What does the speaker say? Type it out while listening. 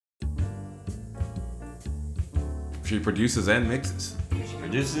She produces and mixes. She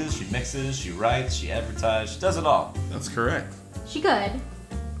produces, she mixes, she writes, she advertises, she does it all. That's correct. She could,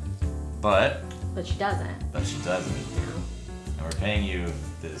 But but she doesn't. she doesn't. And we're paying you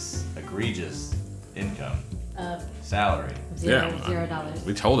this egregious income, salary. $0.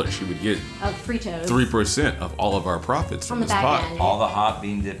 We told her she would get Of Fritos. 3% of all of our profits On from the this back pot. end. All the hot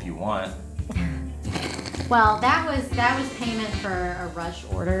bean dip you want. Well, that was payment for a rush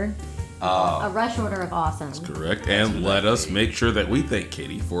order. A rush order of awesome. Correct. And let us make sure that we thank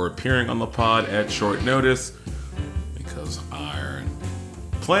Katie for appearing on the pod at short notice because our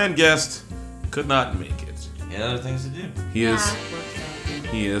planned guest could not make it. He had other things to do.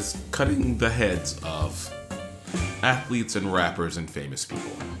 He is cutting the heads of athletes and rappers and famous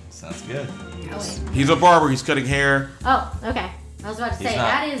people. Sounds good. Yes. He's a barber. He's cutting hair. Oh, okay. I was about to say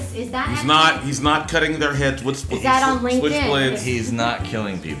is that He's not cutting their heads with Is that on LinkedIn? switchblades. He's not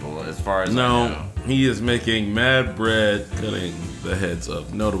killing people, as far as I No, know. he is making mad bread cutting the heads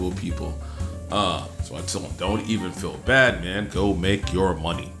of notable people. So I tell him, don't even feel bad, man. Go make your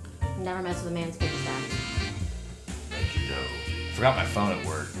money. Never mess with a man's big stack. Thank you, Joe. Forgot my phone at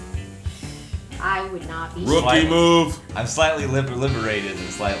work. I would not be. Rookie Slightly. move. I'm slightly liberated and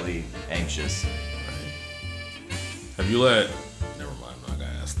slightly anxious. Have you let? Never mind. I'm not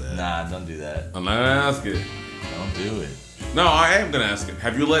gonna ask that. Nah, don't do that. I'm not gonna ask it. Don't do it. No, I am gonna ask it.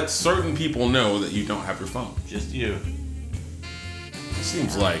 Have you let certain people know that you don't have your phone? Just you. It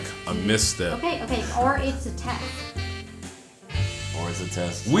seems like a misstep. Okay, or it's a test. Or it's a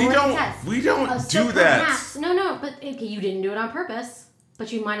test. We Or it's a don't. test. We don't So do that. perhaps- No, but okay, you didn't do it on purpose.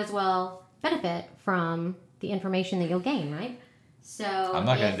 But you might as well benefit from the information that you'll gain, right? So I'm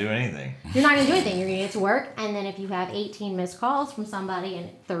not going to do anything. You're not going to do anything. You're going to get to work, and then if you have 18 missed calls from somebody and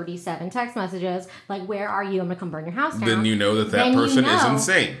 37 text messages, like, where are you? I'm going to come burn your house down. Then you know that Then you person is know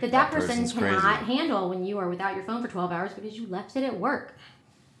insane. That person person's cannot crazy. handle when you are without your phone for 12 hours because you left it at work.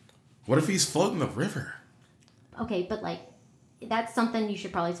 What if he's floating the river? Okay, but, like, that's something you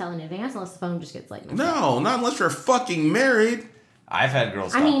should probably tell in advance unless the phone just gets, like, messed up. No, not unless you're fucking married. I've had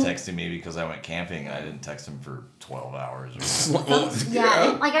girls stop I mean- texting me because I went camping and I didn't text them for 12 hours. Or Well,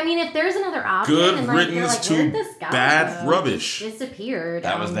 Yeah, like, I mean, if there's another option, Good and, like, you're riddance like, to where'd this guy bad go? rubbish. He disappeared.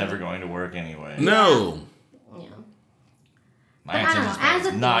 that was never going to work anyway. No. Yeah. My But I don't attention know, span as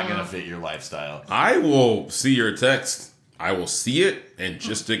is a not female- going to fit your lifestyle. I will see your text. I will see it and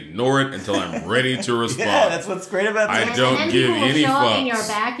just ignore it until I'm ready to respond. Yeah, that's what's great about I texting. don't and then give people will any show up in your fucks.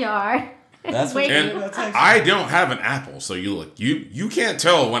 backyard. That's Wait, what And about texting. I don't have an Apple, so you can't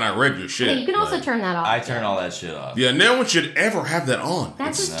tell when I read your shit. Okay, you can also Like, turn that off. I turn all that shit off. Yeah, no one should ever have that on.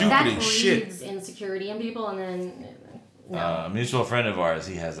 That's It's just, stupid that as shit. breeds insecurity in people, and then no. A mutual friend of ours,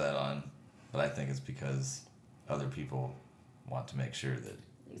 he has that on, but I think it's because other people want to make sure that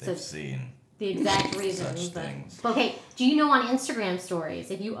they've So- seen. the exact reasons. Such things. Okay, do you know on Instagram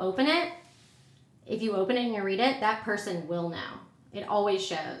stories, if you open it and you read it, that person will know. It always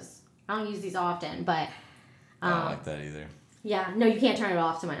shows. I don't use these often, but I don't like that either. yeah, no, you can't turn it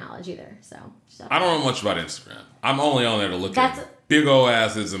off to my knowledge either. So I don't know much about Instagram. I'm only on there to look That's- at big old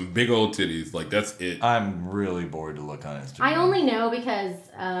asses and big old titties. Like, that's it. I'm really bored to look on Instagram. I only know because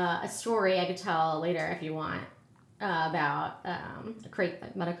a story I could tell later if you want about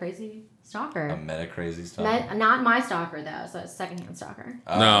met a crazy stalker. A meta crazy stuff. Not my stalker though, so it's secondhand stalker.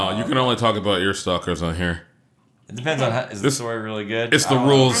 No, you can only talk about your stalkers on here. It depends on is the story really good. it's the I don't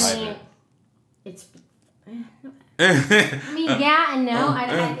rules. wanna I mean, hype it's. I mean, yeah and no.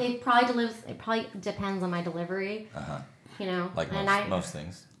 It probably depends on my delivery. You know, it. Like and most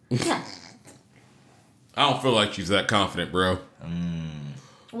things. yeah. I don't feel like she's that confident, bro.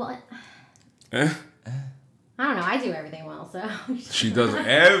 Well, Eh? I don't know. I do everything well, so. She does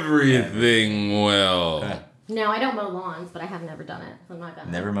everything well. No, I don't mow lawns, but I have never done it. So I'm not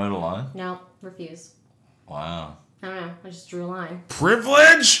gonna. Never mowed a lawn? No, refuse. Wow. I don't know. I just drew a line.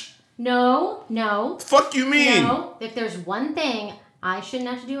 Privilege? No. Fuck you mean? No. If there's one thing I shouldn't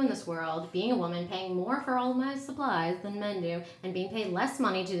have to do in this world, being a woman, paying more for all of my supplies than men do, and being paid less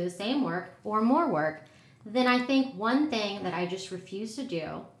money to do the same work or more work, then I think one thing that I just refuse to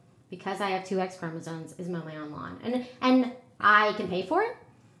do, because I have 2 X chromosomes, is mow my own lawn. And I can pay for it,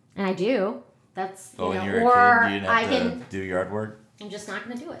 and I do. That's, But you when know, you were or a kid, you didn't I have can, to do yard work? I'm just not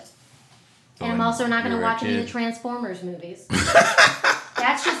going to do it. But And I'm when also not going you to were a watch any of the kid- Transformers movies.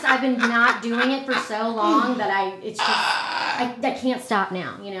 That's just, I've been not doing it for so long that I can't stop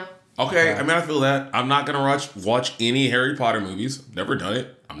now, you know? Okay, I mean, I feel that. I'm not gonna watch any Harry Potter movies. Never done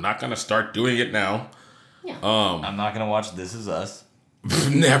it. I'm not gonna start doing it now. Yeah. I'm not going to watch This Is Us.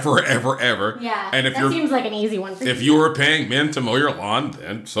 Never, ever, ever. Yeah, And if that seems like an easy one for if you. you were paying men to mow your lawn,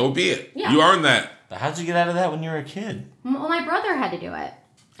 then so be it. Yeah. You earned that. How'd you get out of that when you were a kid? Well, my brother had to do it,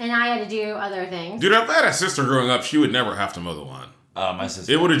 and I had to do other things. Dude, if I had a sister growing up, she would never have to mow the lawn. My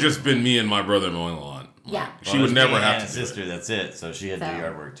sister. It would have just been me and my brother mowing the lawn. Yeah. She would never have to do sister, that's it. So she had to do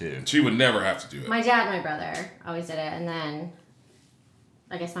yard work too. She would never have to do it. My dad and my brother always did it, and then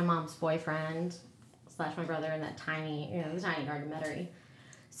I guess my mom's boyfriend / my brother in that tiny, the tiny garden Metairie.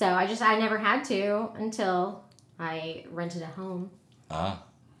 So I never had to until I rented a home.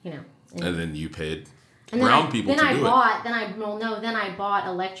 And then you paid and brown people to do it. Then I bought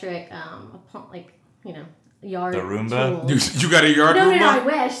electric, yard The Roomba? tools. You got a yard Roomba? No, I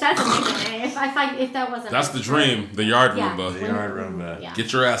wish. That's amazing. if that wasn't. That's the dream. The yard Yeah. Roomba. The yard Roomba. Yeah.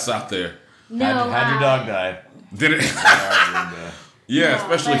 Get your ass out there. No. How'd your dog die? Did it? Yard Roomba. Yeah, No,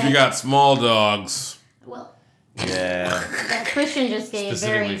 especially if but- you got small dogs. Well, Yeah. that Christian just gave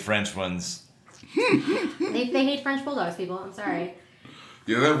Specifically very. French ones. They hate French bulldogs, people. I'm sorry.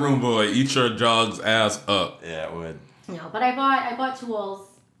 Yeah, that Roomba will eat your dog's ass up. Yeah, it would. No, but I bought tools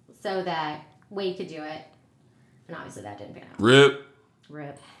so that Wade could do it, and obviously that didn't pan out. Rip.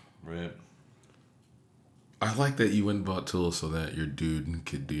 Rip. I like that you went and bought tools so that your dude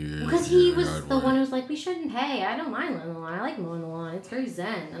could do your Because he was yard the work. one who was like, we shouldn't pay. I don't mind mowing the lawn. I like mowing the lawn. It's very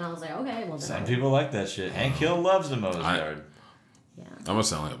zen. And I was like, okay, well, Some then. people like that shit. Hank Hill loves to mow his yard. Yeah. I'm gonna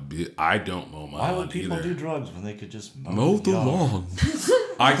sound like a bitch. I don't mow my Why lawn would people either. do drugs when they could just Mow the yard? lawn.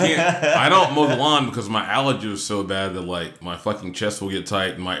 I can't. I don't mow the lawn because my allergy is so bad that like my fucking chest will get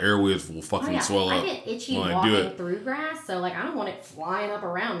tight and my airways will fucking swell I up. get itchy when I do walking it. through grass, so like I don't want it flying up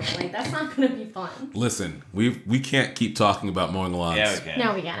around me. Like that's not gonna be fun. Listen, we can't keep talking about mowing lawns. Yeah, we can.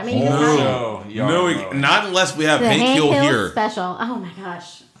 No, we can't. I mean, No, So, no, mowing. not unless we have the Hank Hill Hill here. special. Oh my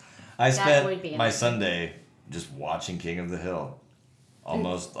gosh. I would be spent my amazing. Sunday just watching King of the Hill.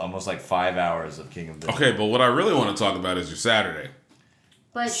 Almost like 5 hours of King of the Hill. Okay, but what I really want to talk about is your Saturday.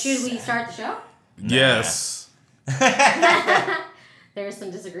 But should we start the show? Yes. There's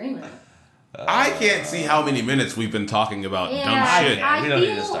some disagreement. I can't see how many minutes we've been talking about dumb shit. We don't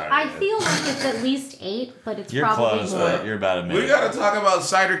need to start I it. feel like it's at least 8, but it's You're probably close, more. but you're about a minute. We gotta talk about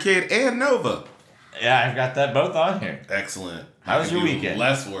Cidercade and Nova. Yeah, I've got that both on here. Excellent. How was I can your do weekend?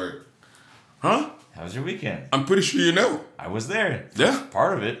 Less work. Huh? How was your weekend? I'm pretty sure you know. I was there. Yeah.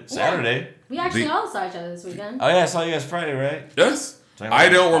 Part of it. Saturday. We actually The- all saw each other this weekend. Oh, yeah, I saw you guys Friday, right? Yes. Talking I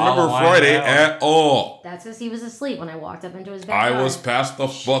about don't remember all wine Friday out. at all. That's because he was asleep when I walked up into his I backyard. was passed the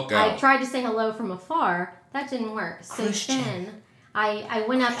fuck I out. tried to say hello from afar. That didn't work. So then I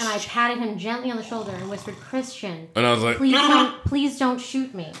went up and I patted him gently on the shoulder and whispered, Christian, And I was like, please don't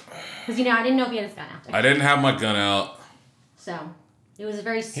shoot me. Because, I didn't know if he had his gun out there. I didn't have my gun out. So it was a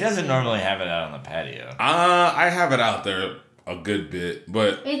very He doesn't normally have it out on the patio. I have it out there a good bit,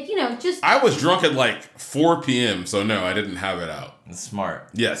 but It, just... I was drunk at like 4 p.m., so no, I didn't have it out. It's smart.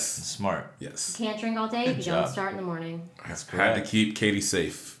 Yes. It's smart. Yes. Can't drink all day if you don't job. start in the morning. That's Had to correct. keep Katie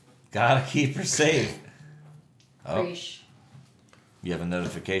safe. Gotta keep her safe. Oh, Preach. you have a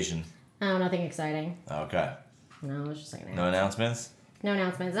notification. Oh, nothing exciting. Okay. No, it was just like an No announcements? No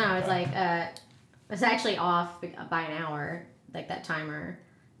announcements. No, it's like it's actually off by an hour, like that timer,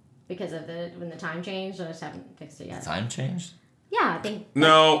 because of when the time changed. I just haven't fixed it yet. Time changed? Yeah, I think.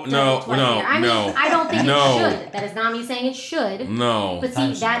 No, does no, it twice a no, year. I mean, no. I don't think No. it should. That is not me saying it should. No. But see,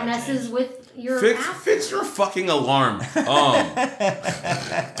 Time should that not messes change. with your app. Fix your fucking alarm.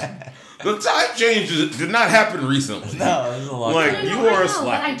 The time change did not happen recently. No, this is a long Like, time. you I are a know, but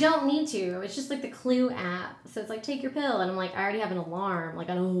slacker. I don't need to. It's just like the Clue app. So it's like, take your pill. And I'm like, I already have an alarm. Like,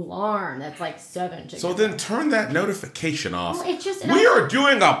 an alarm that's like 7 to So then turn that notification off. Well, it's just... We are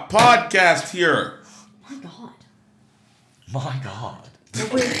doing a podcast here. My God. My God.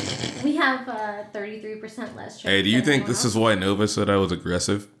 We have 33% less chance. Hey, do you than think anyone this else. is why Nova said I was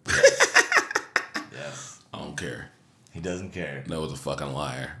aggressive? Yes. I don't care. He doesn't care. Nova's a fucking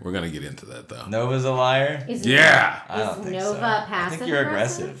liar. We're gonna get into that though. Nova's a liar? Is Yeah. I don't Is think Nova so. passive? I think you're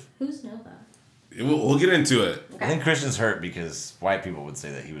aggressive. Who's Nova? We'll get into it. I think Christian's hurt because white people would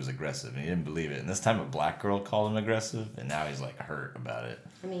say that he was aggressive and he didn't believe it. And this time a black girl called him aggressive and now he's like hurt about it.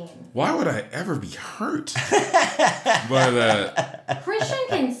 I mean, Why would I ever be hurt by that? Christian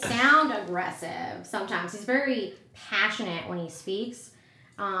can sound aggressive sometimes. He's very passionate when he speaks.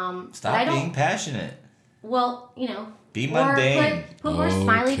 But I Stop don't, being passionate. Well, Be or mundane. put more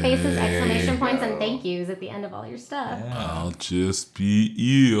smiley faces, Okay. exclamation points, and thank yous at the end of all your stuff. I'll just be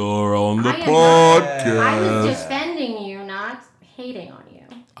Eeyore on the I am podcast. I was defending you, not hating on you.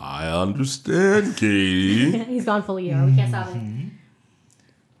 I understand, Katie. He's gone full Eeyore. We can't stop him.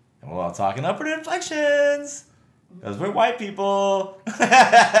 And we're all talking upward inflections. Because we're white people. Sometimes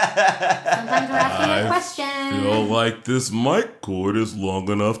we're asking a I question. feel like this mic cord is long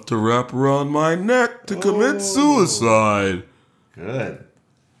enough to wrap around my neck to commit suicide. Good.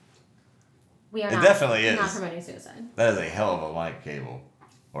 We are It not, definitely not is. promoting suicide. That is a hell of a mic cable.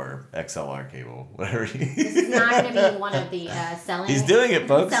 Or XLR cable. Whatever This is not going to be one of the selling. He's doing it,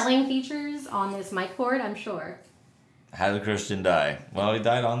 folks. Selling features on this mic cord, I'm sure. How did Christian die? Well, he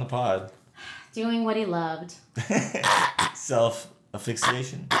died on the pod. Doing what he loved.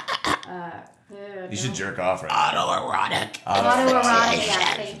 Self-asphyxiation. You should jerk off right now. Autoerotic. Autoerotic,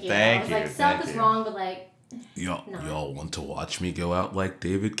 yeah, thank you. Thank I was you, like, self thank is you. wrong, but like, Y'all want to watch me go out like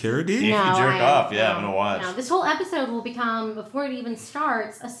David Carradine? You can jerk off, yeah, I'm gonna watch. No, this whole episode will become, before it even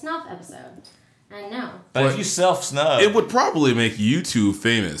starts, a snuff episode. And no. But if you self-snub... It would probably make you two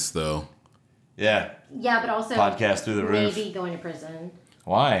famous, though. Yeah. Yeah, but also Podcast through the roof. maybe going to prison.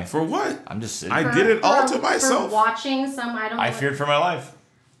 Why? For what? I'm just sitting. I did it all to myself. For watching some, I don't know. I feared for my life.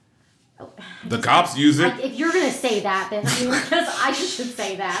 The cops use it. If you're going to say that, then because I should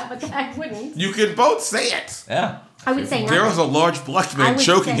say that, but I wouldn't. You can both say it. Yeah. I would say nothing. There was a large black I man would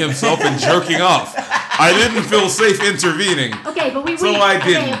choking say- himself and jerking off. I didn't feel safe intervening. Okay, but we So I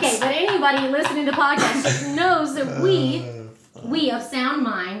didn't. Okay, but anybody listening to the podcast knows that we of sound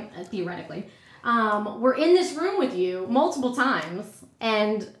mind, theoretically, were in this room with you multiple times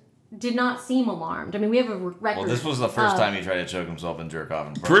and did not seem alarmed. I mean, we have a record. Well, this was the first time he tried to choke himself and jerk off.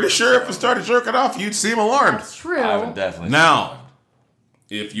 And Pretty sure if it started jerking off, you'd seem alarmed. That's true. I would definitely. Now,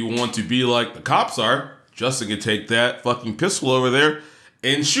 if you want to be like the cops are, Justin can take that fucking pistol over there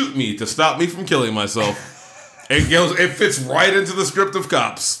and shoot me to stop me from killing myself. It fits right into the script of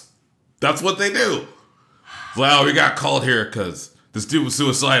cops. That's what they do. Well, we got called here because this dude was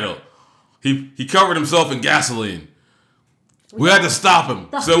suicidal. He covered himself in gasoline. We had to stop him,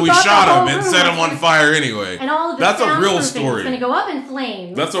 so we thought the shot whole him and room set was him on fire anyway. And all of the That's a real soundproofing is story. going to go up in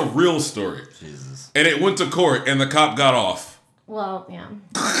flames. That's a real story. Jesus. And it went to court, and the cop got off. Well, yeah.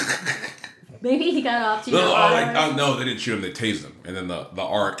 Maybe he got off to No, they didn't shoot him. They tased him, and then the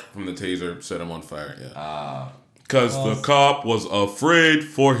arc from the taser set him on fire. Yeah, because the cop was afraid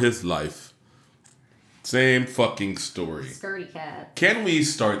for his life. Same fucking story. Skirty cat. Can we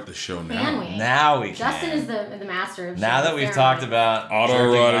start the show now? Can we? Now we can. Justin is the master of Now that we've talked about Autoerotic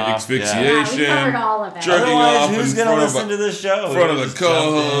jerking off, asphyxiation. Yeah, we covered all of it. Jerking Otherwise, off who's in gonna front of listen a- to this show? in front of We the just jump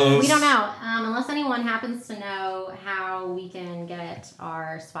in. co-host. We don't know. Unless anyone happens to know how we can get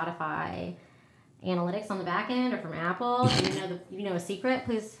our Spotify analytics on the back end or from Apple, and you know a secret,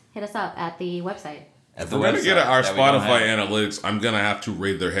 please hit us up at the website. At If the we're gonna get website our that we don't Spotify have. analytics, I'm gonna have to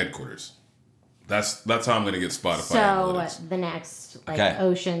raid their headquarters. That's how I'm gonna get Spotify So analytics. the next Okay.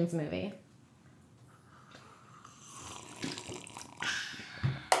 Oceans movie.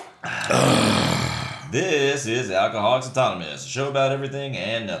 This is Alcoholics Anonymous, a show about everything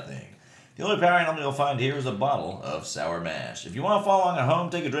and nothing. The only power animal you'll find here is a bottle of sour mash. If you want to follow along at home,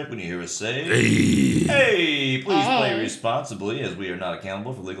 take a drink when you hear us say, Hey! Please play Hey. responsibly, as we are not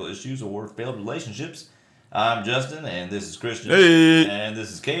accountable for legal issues or failed relationships. I'm Justin, and this is Christian. Hey. And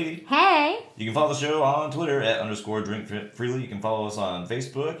this is Katie. Hey! You can follow the show on Twitter at _drinkfreely. You can follow us on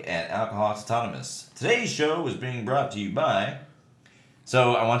Facebook at Alcoholics Anonymous. Today's show is being brought to you by...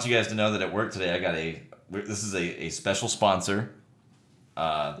 So I want you guys to know that at work today, I got this is a special sponsor.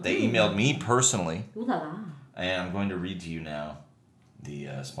 They emailed me personally, Ooh la la. and I'm going to read to you now the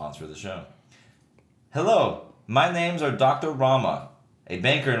sponsor of the show. Hello, my names are Dr. Rama, a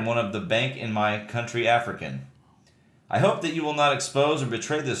banker in one of the bank in my country, African. I hope that you will not expose or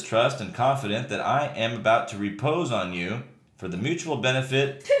betray this trust and confident that I am about to repose on you for the mutual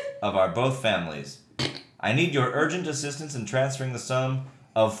benefit of our both families. I need your urgent assistance in transferring the sum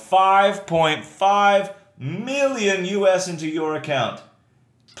of $5.5 million US into your account.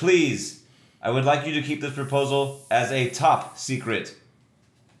 Please, I would like you to keep this proposal as a top secret.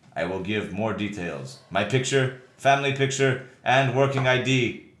 I will give more details. My picture, family picture, and working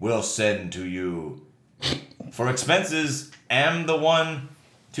ID will send to you. For expenses, am the one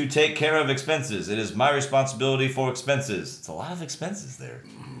to take care of expenses. It is my responsibility for expenses. It's a lot of expenses there.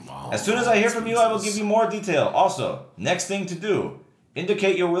 As soon as I hear from you, I will give you more detail. Also, next thing to do,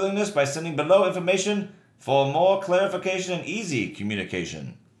 indicate your willingness by sending below information for more clarification and easy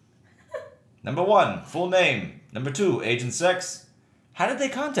communication. Number 1, full name. Number 2, age and sex. How did they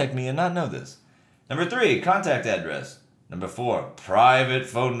contact me and not know this? Number 3, contact address. Number 4, private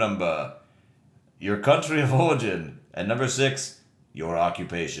phone number. Your country of origin. And number 6, your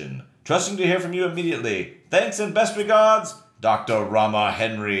occupation. Trusting to hear from you immediately. Thanks and best regards, Dr. Rama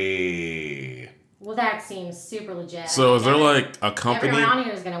Henry. Well, that seems super legit. So is there like a company? Everyone around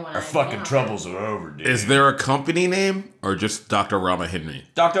here is gonna want Our fucking troubles are over, dude. Is there a company name or just Dr. Rama Henry?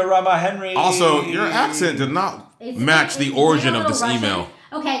 Dr. Rama Henry? Also, your accent did not match the origin of this Russian. email.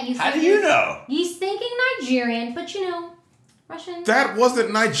 Okay, How do you know? He's thinking Nigerian, but Russian. That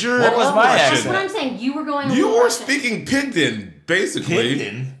wasn't Nigerian. What was or my Russian. That's accent? what I'm saying. You were going. a You little were Russian. speaking Pidgin, basically.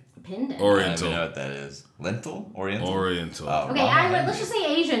 Pidgin? Pindon. I don't Oriental. even know what that is. Lentil? Oriental? Oriental. Oh, Okay, Rama Henry. let's just say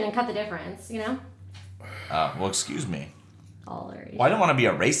Asian and cut the difference. Well, excuse me. All are Asian. Well, I don't want to be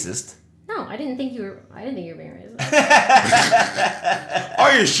a racist. No, I didn't think you were. I didn't think you were being racist.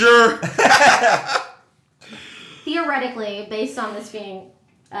 Are you sure? Theoretically, based on this being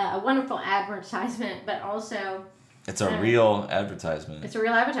a wonderful advertisement, but also It's a real advertisement. it's a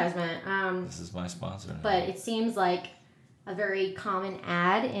real advertisement. This is my sponsor. But it seems like a very common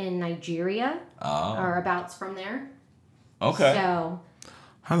ad in Nigeria Oh. or abouts from there. Okay. So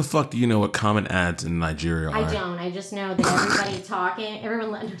How the fuck do you know what common ads in Nigeria are? I don't. I just know that everybody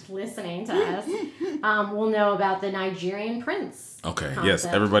everyone listening to us, will know about the Nigerian prince. Okay, Concept. yes,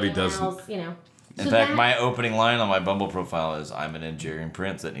 everybody does. In fact, my opening line on my Bumble profile is, "I'm an Nigerian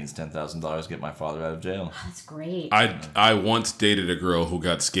prince that needs $10,000 to get my father out of jail." That's great. I once dated a girl who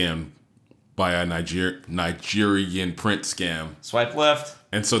got scammed by a Nigerian print scam, Swipe left.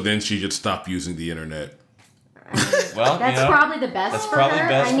 and so then she just stopped using the internet. Well, That's probably the best that's for probably her.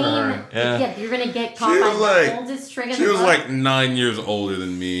 best I mean, for her. Yeah. you're gonna get caught She by was the like- oldest trick in She the was book. like 9 years older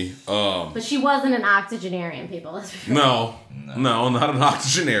than me. But she wasn't an octogenarian, people. That's for sure. No, not an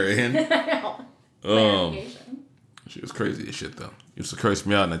octogenarian. I know. Um, Clarification. She was crazy as shit though. Used to curse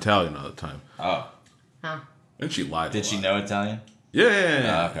me out in Italian all the time, Oh. Huh. and she lied. Did she know Italian?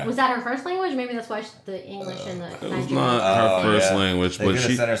 Yeah. Okay. Was that her first language? Maybe that's why the English and the It was Nigerian. not her Oh, first yeah. language, They but could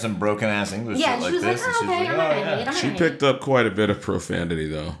have she sent her some broken ass English Yeah, shit she like was like, this, and oh, she was okay, like, I'm "Oh not gonna yeah." hate. I'm she not picked up quite a bit of profanity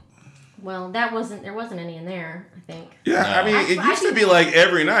though. Well, there wasn't any in there, I think. Yeah, No. I mean, it I used to think- be like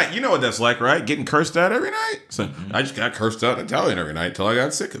every night. You know what that's like, right? Getting cursed out every night. So I just got cursed out in Italian every night till I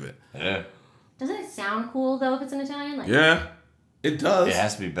got sick of it. Yeah. Doesn't it sound cool though if it's in Italian? Like Yeah, it does. It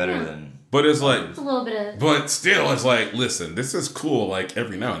has to be better Yeah. than. But it's like, it's a little bit of. but still, it's like, listen, this is cool. Like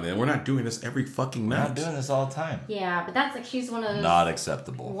every now and then, we're not doing this every fucking We're night. not doing this all the time. Yeah, but that's like she's one of those. Not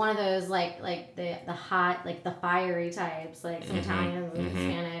acceptable. One of those like the hot like the fiery types like some Italians and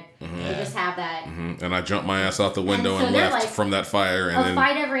Hispanic. They just have that. And I jumped my ass out the window so and they're left like, from that fire, and A then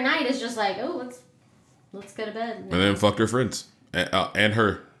fight every night is just like, oh, let's go to bed. and then fucked her friends and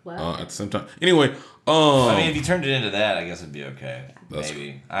her Wow. at the same time. Anyway, I mean, if you turned it into that, I guess it'd be okay. That's-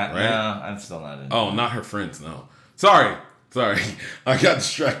 Maybe. right? No, I'm still not into oh, not her friends. No, sorry, I got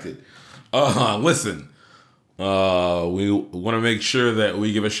distracted. Listen, we want to make sure that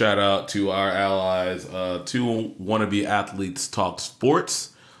we give a shout out to our allies, to Wannabe Athletes Talk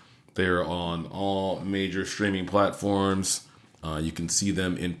Sports. They're on all major streaming platforms. You can see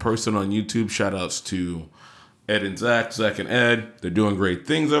them in person on YouTube. Shout outs to Ed and Zach and Ed. They're doing great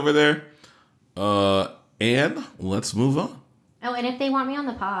things over there. And let's move on. Oh, and if they want me on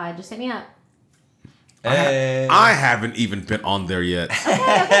the pod, just hit me up. Hey. I haven't even been on there yet. Okay,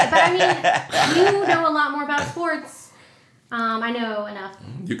 but I mean, you know a lot more about sports. I know enough.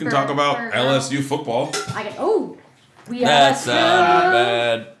 You can for- talk about for- LSU football. I can. Oh, we That's are. not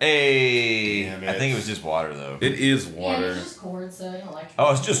bad. Hey. Damn it. I think it was just water, though. It is Yeah, water. it's just cords, so electric.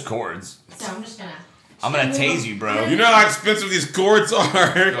 Oh, it's just cords. So I'm just gonna. I'm gonna tase you, bro. You know how expensive these cords are.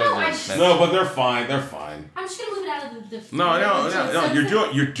 No, I just, No, but they're fine. They're fine. I'm just gonna move it out of the.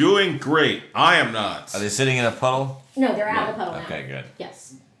 No. You're doing great. I am not. Are they sitting in a puddle? No, they're out of the puddle now. Okay, good.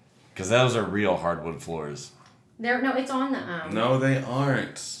 Yes. Because those are real hardwood floors. No, it's on the. No, they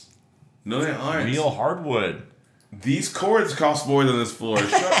aren't. No, they aren't. Real hardwood. These cords cost more than this floor.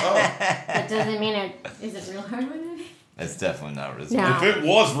 Shut up. That doesn't mean it. Is it real hardwood? Maybe? It's definitely not resistant. No. If it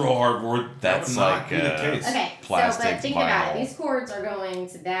was real hardwood, That's that would not like, be the case. Okay, Plastic, so but think about vinyl. it. These cords are going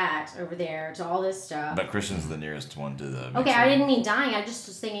to that over there to all this stuff. But Christian's the nearest one to the. Okay, I didn't mean dying. I just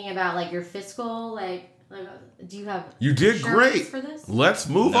was thinking about like your fiscal like do you have You did insurance great. for this? Let's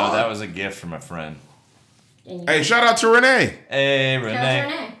move No, on. that was a gift from a friend. And you- Hey, shout out to Renee. Hey, Shout out to Renee.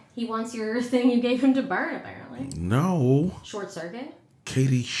 Renee. He wants your thing you gave him to burn apparently. No, Short circuit.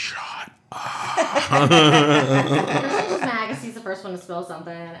 Katie, shut Christian's just mad because he's the first one to spill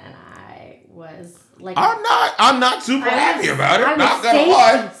something, and I was like, I'm not super happy about it. I was Not gonna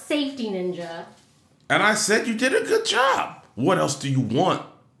lie. safety ninja. And I said you did a good job. What else do you want?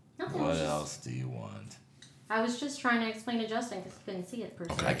 Nothing. What was just- else do you want? I was just trying to explain to Justin because he couldn't see it per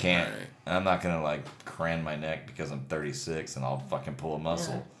se. I can't. Alright. I'm not gonna like cran my neck because I'm 36 and I'll fucking pull a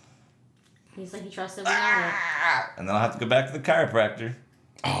muscle. He's like, he trusted me on it. And then I'll have to go back to the chiropractor.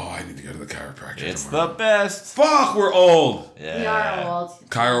 Oh, I need to go to the chiropractor It's tomorrow. the best. Fuck, we're old. Yeah. We are old.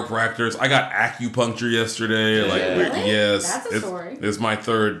 Chiropractors. I got acupuncture yesterday. Yeah. Like, Really? yes, That's a story. It's my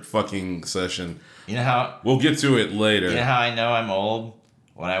third fucking session. You know how? We'll get to it later. You know how I know I'm old?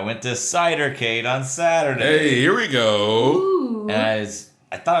 When I went to Cidercade on Saturday. Hey, here we go. Ooh. And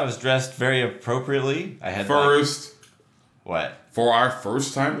I thought I was dressed very appropriately. I had First, what? for our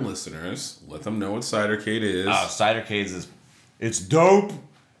first time listeners, let them know what Cidercade is. Oh, Cidercade's is it's dope.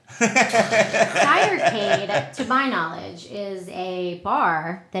 Cidercade, to my knowledge, is a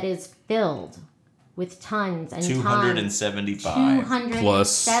bar that is filled with tons and 275.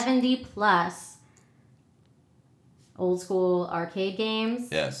 270 plus old school arcade games.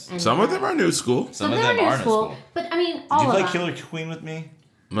 Yes. And Some of them are new school. Some of them are new school. But I mean, Did all you of play them. Killer Queen with me?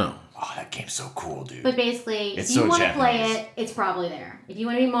 No. Oh, that game's so cool, dude. But basically, It's if you so want to play Japanese. it, it's probably there. If you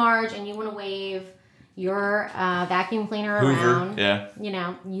want to be Marge and you want to wave your vacuum cleaner Hoover. around, Yeah. you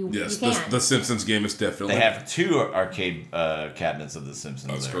know, Yes, you can. the Simpsons game is definitely. They have 2 arcade cabinets of The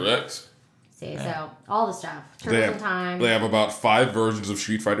Simpsons. That's there. correct. See, Yeah. so all the stuff. They Turtles have, in Time, they have about 5 versions of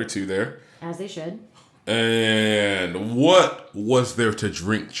Street Fighter 2 there. as they should. And what was there to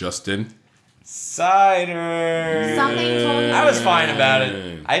drink, Justin? Cider. Something told me- I was fine about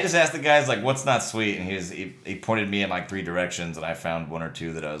it. I just asked the guys like, "What's not sweet?" And he pointed me in like 3 directions, and I found 1 or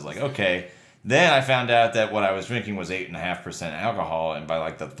 2 that I was like, "Okay." Then I found out that what I was drinking was 8.5% alcohol, and by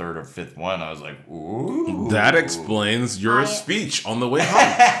like the 3rd or 5th one, I was like, "Ooh." That explains your I- speech on the way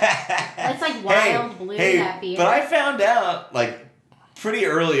home. It's like wild blue, that beer. But I found out like pretty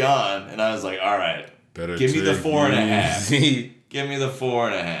early on, and I was like, "All right, Better give me the take 4.5. it easy. Give me the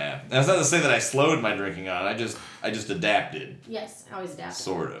 4.5." That's not to say that I slowed my drinking on. I just adapted, Yes, always adapt.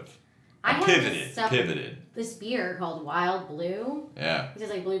 sort of. I have Pivoted. this beer called Wild Blue. Yeah. It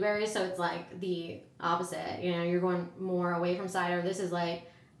tastes like blueberries, so it's like the opposite. You know, you're going more away from cider. This is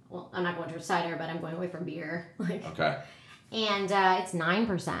like, well, I'm not going to cider, but I'm going away from beer. Like, Okay. and it's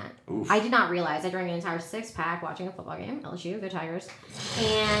 9%. Oof. I did not realize I drank an entire 6-pack watching a football game. LSU, go Tigers,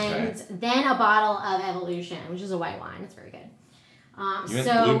 and then a bottle of Evolution, which is a white wine. It's very good. You went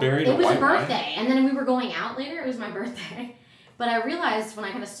So blueberry to it was a white wine? birthday, and then we were going out later. It was my birthday, but I realized when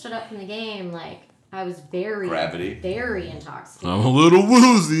I kind of stood up from the game, like I was very very intoxicated, I'm a little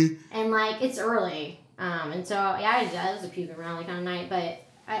woozy. and like it's early, and so yeah, it was a puke and rally kind of night, but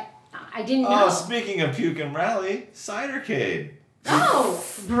I didn't know. Oh, speaking of puke and rally, Cidercade. Oh,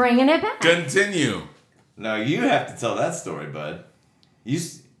 bringing it back. Continue. No, you have to tell that story, bud.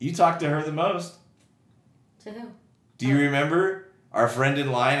 You talked to her the most. To who? Do you remember our friend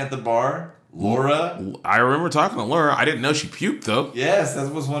in line at the bar, Laura? I remember talking to Laura. I didn't know she puked though. Yes,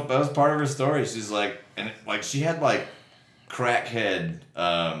 that was part of her story. She's like, and like she had like crackhead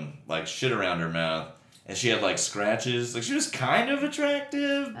like shit around her mouth, and she had like scratches. Like she was kind of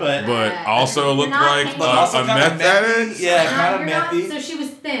attractive, but But also You're looked not like paying but also a kind of meth addict. Yeah, No, kind of you're not- methy. So she was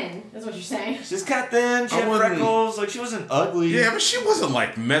thin, is what you're saying. She's kind of thin. She I had wouldn't- freckles. Like she wasn't ugly. Yeah, but she wasn't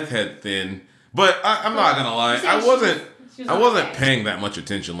like meth head thin. But I'm not gonna lie, You're saying she was I wasn't okay. paying that much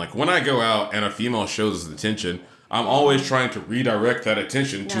attention. Like when I go out and a female shows us attention, I'm always trying to redirect that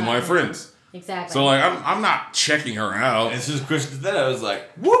attention to No. my friends. Exactly. So like I'm not checking her out. And as soon as Chris did that, I was like,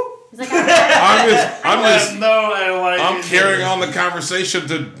 whoop. He's like, I'm carrying on the conversation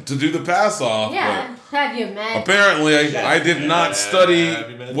to do the pass off. yeah, have you met? But apparently I did not study Have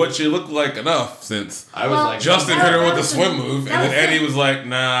you met- what she looked like enough since I was Well, like, Justin that- hit her that with the was swim some- move, that and then was Eddie some- was like,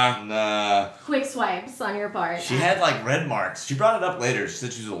 nah. nah. Quick swipes on your part. She had like red marks. She brought it up later. She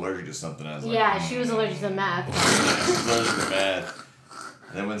said she was allergic to something. I was like, Yeah, she was allergic to meth. She was allergic to meth.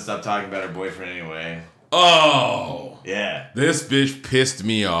 And then wouldn't stop talking about her boyfriend anyway. Oh, Yeah. this bitch pissed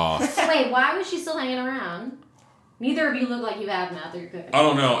me off. So wait, why was she still hanging around? Neither of you look like you have meth or you're cooking. I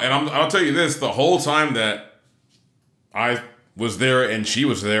don't know, and I'll tell you this: the whole time that I was there and she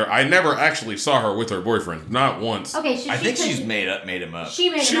was there, I never actually saw her with her boyfriend, not once. Okay, so I she think could- she's made him up. She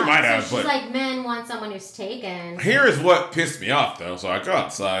made She him up. might So have, she's but- like, men want someone who's taken. Here is what pissed me off, though. So I go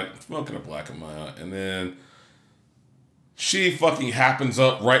outside, smoking a black and mild, and then she fucking happens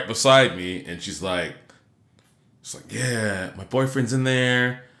up right beside me, and she's like, yeah, my boyfriend's in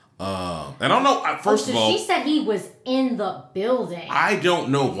there. And I don't know. First so of all, she said he was in the building. I don't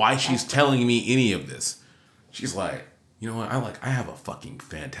know why she's telling me any of this. She's like, you know what? I have a fucking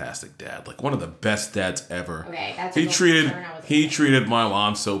fantastic dad, like one of the best dads ever. Okay, that's he a treated concern I was he thinking. treated my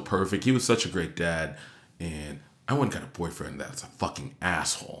mom so perfect. He was such a great dad, and I wouldn't got a boyfriend that's a fucking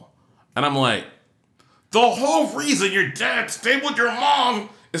asshole. And I'm like, the whole reason your dad stayed with your mom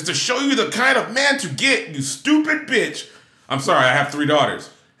is to show you the kind of man to get, you stupid bitch. I'm sorry, I have 3 daughters.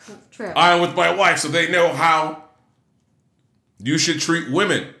 True. I'm with my wife, so they know how you should treat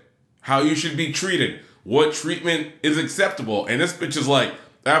women, how you should be treated, what treatment is acceptable. And this bitch is like,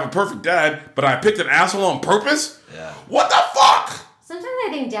 I have a perfect dad, but I picked an asshole on purpose? Yeah. What the fuck? Sometimes I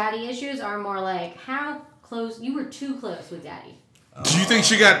think daddy issues are more like how close you were too close with daddy. Do you think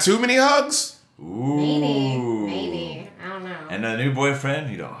she got too many hugs? Ooh. Maybe. I don't know. And a new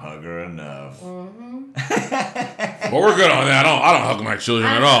boyfriend, you don't hug her enough. Mm-hmm. Well, we're good on that. I don't hug my children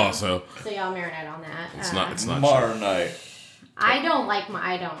at all, so So y'all marinate on that. it's not Modern night. I don't like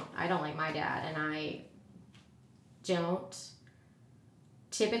my dad, and I don't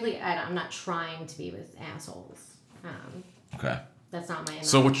typically. I'm not trying to be with assholes. Okay. That's not my.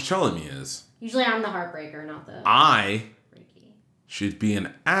 So what you're telling me is Usually I'm the heartbreaker, not the. I freaky. should be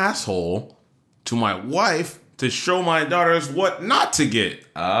an asshole to my wife to show my daughters what not to get.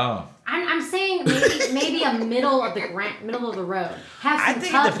 Oh. I'm saying maybe a middle of the road. Have some I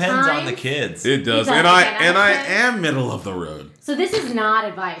think tough it depends on the times. kids. It does, You and don't I think and I that's it? am middle of the road. So this is not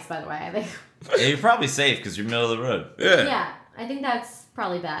advice, by the way. I think. Yeah, you're probably safe because you're middle of the road. Yeah. Yeah, I think that's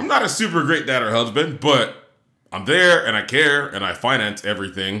probably I'm bad. not a super great dad or husband, but I'm there and I care and I finance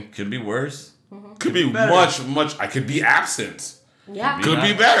everything. Could be worse. Could be better. much. I could be absent. Yeah, Could be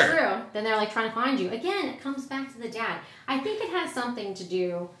not. better. True. Then they're like trying to find you again. It comes back to the dad. I think it has something to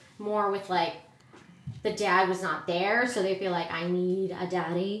do more with like the dad was not there, so they feel like I need a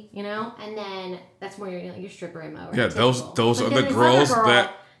daddy, you know. And then that's where your stripper emo. Yeah, those But are then the this girls other girl,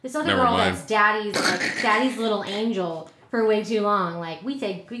 that. this other Never girl mind. that's daddy's little angel for way too long. Like we go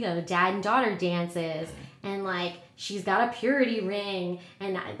to dad and daughter dances, and like she's got a purity ring,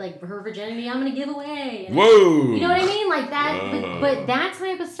 and like her virginity I'm gonna give away. And Whoa. you know what I mean? Like that, but that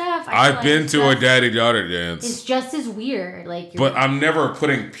type of stuff. I feel I've like been it's to a just- daddy-daughter dance. It's just as weird. Like, But I'm never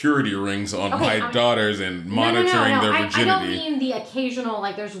putting purity rings on Okay, my daughters and monitoring their I virginity. don't mean the occasional,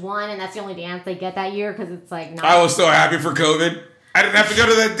 like, there's one and that's the only dance they get that year because it's like not. I was so happy for COVID. I didn't have to go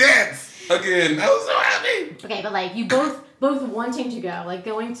to that dance again. I was so happy. Okay, but like you both wanting to go, like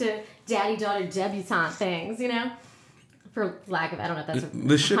going to daddy daughter debutante things, you know, for lack of I don't know if that's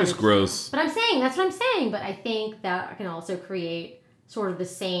This shit is 100%. gross. But I'm saying that's what I'm saying. But I think that can also create sort of the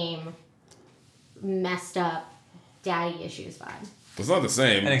same messed up daddy issues vibe. It's not the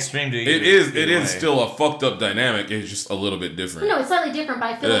same. An extreme to It is still a fucked up dynamic. It's just a little bit different. No, it's slightly different, but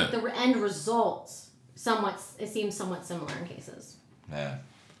I feel Yeah. like the end result it seems somewhat similar in cases. Yeah.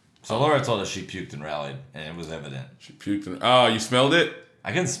 So Laura told us she puked and rallied, and it was evident. She puked. Oh, you smelled it?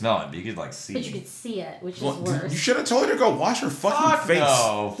 I couldn't smell it, but you could like see. But you could see it, which is Well, worse. you should have told her to go wash her fucking Fuck face.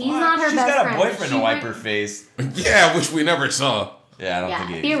 no. He's Fuck. not her She's best got a friend. boyfriend to She wipe went- her face. Yeah, which we never saw. Yeah, I don't Yeah,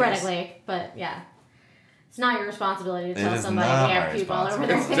 think it theoretically, but yeah. It's not your responsibility to It tell is somebody not they my have puke all over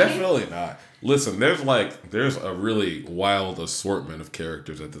their It's face. definitely not. Listen, there's a really wild assortment of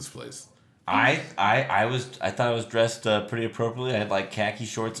characters at this place. I thought I was dressed pretty appropriately. I had like khaki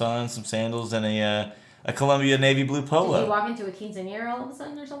shorts on, some sandals, and a Columbia navy blue Did you polo. walk into a quinceañera all of a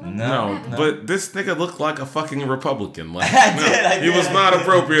sudden or something? No, What happened? But this nigga looked like a fucking Republican. Like, I no, did, I he was did, not I did.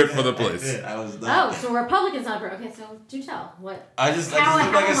 appropriate for the place. I was. Oh, so Republicans not okay. So do tell what. I just How-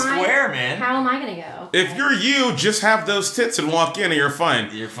 looked like a how am I- square, man. How am I gonna go? If you're you, just have those tits and walk in and you're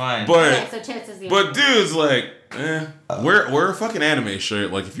fine. You're fine. But Okay, so tits is the. but dudes like, wear a fucking anime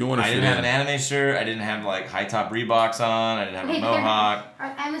shirt. Like if you want to I fit didn't have in. an anime shirt. I didn't have like high top Reeboks on. I didn't have Okay, a but there- mohawk.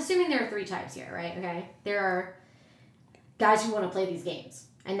 I'm assuming there are three types here, right? Okay, there are guys who want to play these games,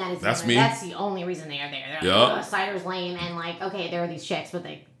 and that is That's me. That's the only reason they are there. They're Yup. like, oh, Cider's lame, and like, okay, there are these chicks, but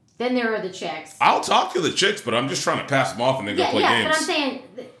then there are the chicks. I'll talk to the chicks, but I'm just trying to pass them off and then go Yeah, play yeah, games. but I'm saying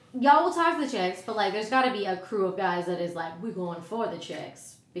y'all will talk to the chicks, but like, there's got to be a crew of guys that is like, we're going for the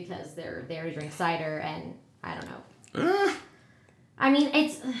chicks because they're there to drink cider, and I don't know. Eh, I mean,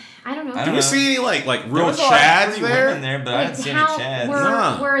 it's I don't know. I do don't you know. see any like There real was a lot of chads pretty there? women there, but I didn't see any chads.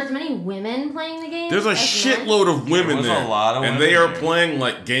 Nah. Were as many women playing the game? There's a as men? shitload of women was a there, lot of and women they are there. playing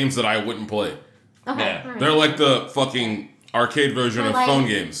like games that I wouldn't play. Okay, Yeah. all right. They're like the fucking arcade version They're of like phone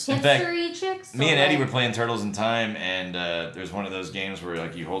games. In fact, Hipstery chicks. Me or and Eddie like- were playing Turtles in Time, and there's one of those games where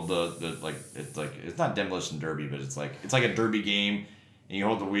like you hold the like it's not Demolition Derby, but it's like a derby game, and you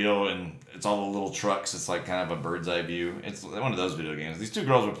hold the wheel, and it's all the little trucks. It's like kind of a bird's eye view. It's one of those video games. These two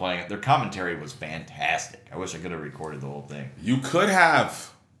girls were playing it. Their commentary was fantastic. I wish I could have recorded the whole thing. You could have.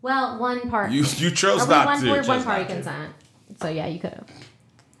 Well, one part. You chose Or not one, to. One chose party not to. consent. So yeah, you could have.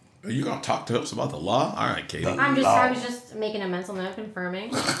 Are you gonna talk to us about the law? All right, Katie. I was just making a mental note confirming.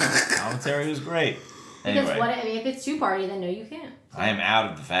 Commentary was great. Because Anyway, I mean, if it's two party, then no, you can't. I am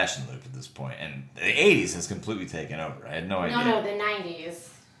out of the fashion loop at this point, and the '80s has completely taken over. I had no idea. No, the 90s.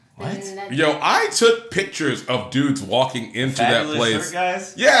 What? Then that- Yo, I took pictures of dudes walking into that Fabulous place. shirt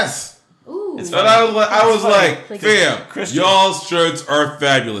guys. Yes. Ooh. Ooh. It's And I was like, Like fam, Christian. y'all's shirts are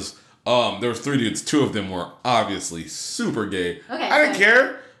fabulous. There was 3 dudes. 2 of them were obviously super gay. Okay, I didn't so-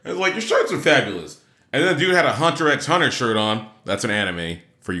 care. It was like, your shirts are fabulous. And then the dude had a Hunter x Hunter shirt on. That's an anime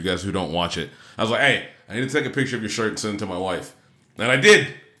for you guys who don't watch it. I was like, hey, I need to take a picture of your shirt and send it to my wife. And I did.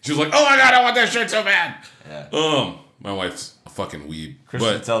 She was like, oh my God, I want that shirt so bad. Yeah. My wife's a fucking weeb.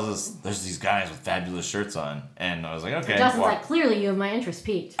 Christian But tells us there's these guys with fabulous shirts on, and I was like, okay. Justin's like, clearly you have my interest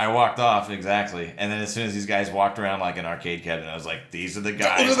piqued. I walked off, exactly. And then as soon as these guys walked around like an arcade cabinet, I was like, these are the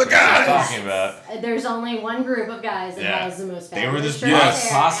guys Those are the Chris was guys! talking about. There's only one group of guys that has the most They were fabulous this shirts Yes.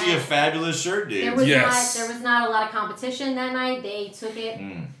 there, posse and of fabulous shirt dudes. There was Yes. not a lot of competition that night. They took it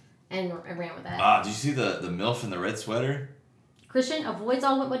and ran with that. Did you see the MILF in the red sweater? Christian avoids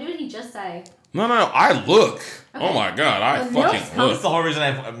all. What did he just say? no, I look. Oh Okay. my God, I The fucking milfs That's look. the whole reason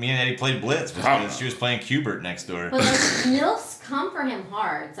me and Eddie played Blitz, was because she was playing Cubert next door. But like milfs come for him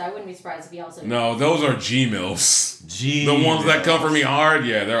hard, so I wouldn't be surprised if he also. No, those are G-MILFs. Gee, The ones that come for me hard,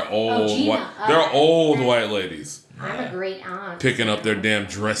 yeah, they're old. Gina. They're Okay. old white ladies I'm a great aunt. picking up their damn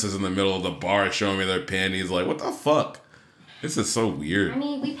dresses in the middle of the bar, showing me their panties. Like, what the fuck? This is so I weird.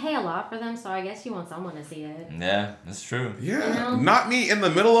 mean, we pay a lot for them, so I guess you want someone to see it. Yeah, that's true. Yeah, You know? not me in the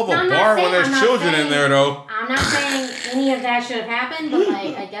middle of a No, I'm not bar when saying- there's I'm not children in saying- there, though. I'm not saying any of that should have happened, but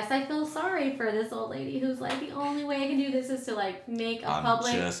like, I guess I feel sorry for this old lady who's like, the only way I can do this is to like make a I'm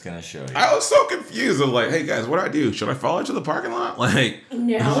public. just gonna show you. I was so confused. I'm like, hey guys, what do I do? Should I follow her to the parking lot? Like,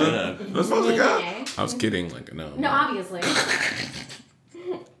 No. that's supposed to go. Okay. I was kidding. Like, no. No, obviously.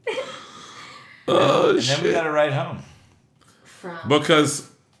 Oh, and then shit. we got to ride home. From. Because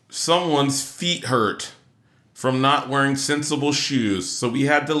someone's feet hurt from not wearing sensible shoes, so we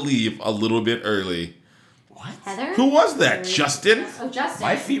had to leave a little bit early. What? Heather? Who was that? Justin? Oh, Justin.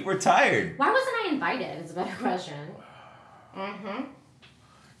 My feet were tired. Why wasn't I invited? Is a better question. Mm-hmm.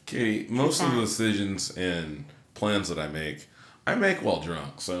 Katie, most of the decisions and plans that I make while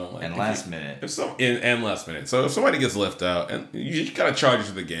drunk. So like, And if last you- minute. and last minute. So if somebody gets left out, and you just gotta charge it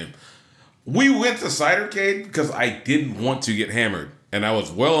to the game. We went to Cidercade because I didn't want to get hammered, and I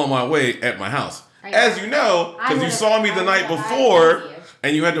was well on my way at my house. Right. As you know, I because you would've- saw me the I night would've- I before, thank you.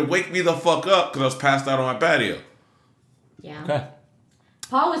 and you had to wake me the fuck up because I was passed out on my patio. Yeah. Okay.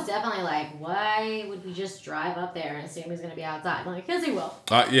 Paul was definitely like, why would we just drive up there and assume he's going to be outside? I'm like, because he will.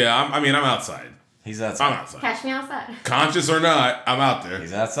 Yeah, I'm outside. He's I'm outside. outside. Catch me outside. Conscious or not, I'm out there.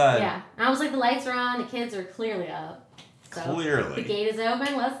 He's outside. Yeah. And I was like, the lights are on. The kids are clearly up. So Clearly. The gate is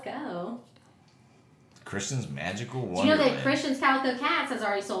open. Let's go. Christian's magical Do you know wonderland. that Christian's Calico Cats has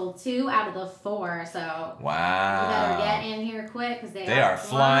already sold 2 out of the 4, so you better Wow. get in here quick because They are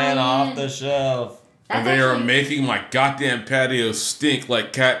flying off the shelf. And they are making my goddamn patio stink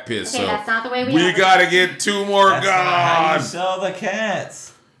like cat piss. Okay, so that's not the way we we operate. gotta get 2 more That's not how you gone. sell the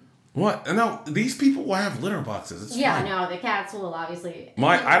cats. What? No, these people will have litter boxes. It's Yeah, fine. no, the cats will obviously.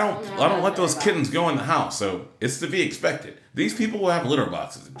 I don't No, let those no, kittens go in the house, so it's to be expected. These people will have litter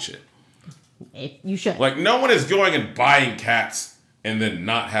boxes and shit. You should. Like no one is going and buying cats and then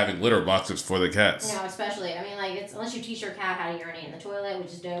not having litter boxes for the cats. No, especially. I mean, like, it's unless you teach your cat how to urinate in the toilet,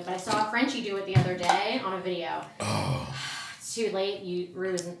 which is dope. But I saw Frenchie do it the other day on a video. Oh. It's too late.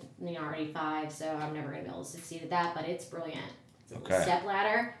 Rue is already 5, so I'm never gonna be able to succeed at that. But it's brilliant. It's a little Okay. step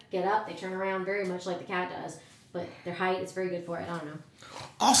ladder. Get up. They turn around very much like the cat does. But their height is very good for it. I don't know.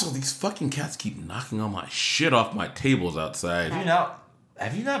 Also, these fucking cats keep knocking all my shit off my tables outside.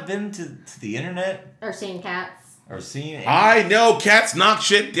 Have you not been to the internet Or seeing cats. or seen? I know cats knock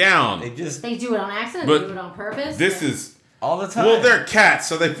shit down. They just They do it on accident. But They do it on purpose. This is all the time. well, they're cats,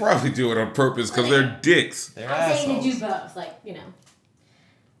 so they probably do it on purpose because they're dicks. They're I'm saying to do assholes. both. Like,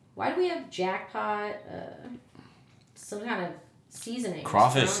 why do we have jackpot? Some kind of seasoning.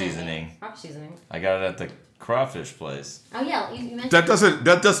 Crawfish Just thrown in seasoning. there. Crawfish seasoning. I got it at the crawfish place. Oh yeah, you mentioned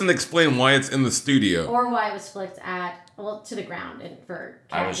That doesn't explain why it's in the studio. or why it was flicked to the ground and for.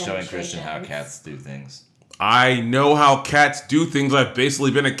 I cat was showing Christian how demonstrations. cats do things. I know how cats do things. I've basically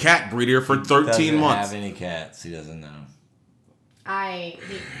been a cat breeder for 13 Doesn't months. have any cats. He doesn't know. I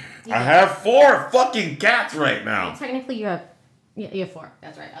have 4 fucking cats right now. Technically, you have 4.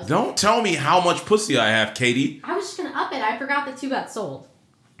 That's right. Don't tell me how much pussy I have, Katie. I was just gonna up it. I forgot that 2 got sold.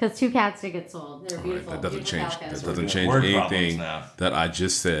 Because 2 cats did get sold. They're All right, beautiful. that doesn't beautiful change. calicos. That doesn't change Word problems anything now. that I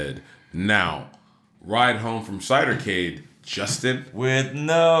just said. Now, ride home from Cidercade, Justin. With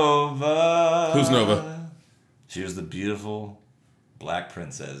Nova. Who's Nova? She was the beautiful black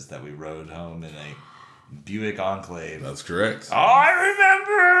princess that we rode home in a Buick Enclave. That's correct. Oh,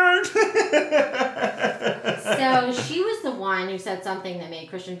 I remembered! So she was the one who said something that made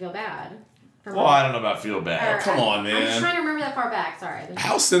Christian feel bad. Well, I don't know about feel bad. Come on, man. I'm just trying to remember that far back. Sorry.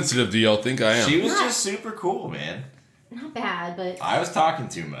 How sensitive do y'all think I am? She was just super cool, man. Not bad, but I was talking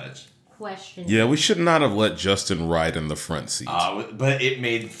too much. question. Yeah, we should not have let Justin ride in the front seat. But it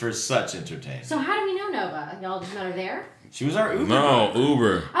made for such entertainment. So how do we know Nova? Y'all just met her there? She was our Uber. No, driver.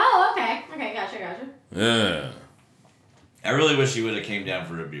 Uber. Oh, okay. Okay, gotcha. Yeah. I really wish she would have came down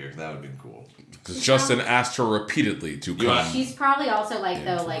for a beer. That would have been cool. Because Justin asked her repeatedly to come. She's probably also like,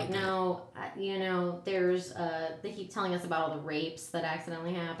 though, like, no, you know, there's, they keep telling us about all the rapes that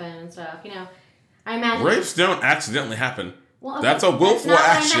accidentally happen and stuff, you know. I imagine. Rapes don't accidentally happen. Well, okay, that's a willful not what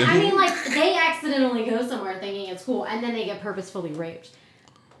I action. meant. I mean, like, they accidentally go somewhere thinking it's cool, and then they get purposefully raped,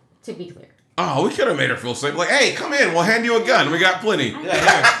 to be clear. Oh, we could have made her feel safe. Like, hey, come in. We'll hand you a gun. We got plenty.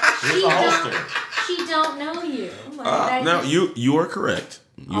 Yeah, here's the holster. She don't know you. Like, No, you are correct.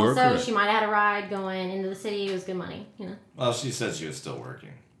 You are also, correct. she might have had a ride going into the city. It was good money, you know. Well, she said she was still working.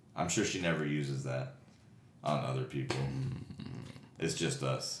 I'm sure she never uses that on other people. It's just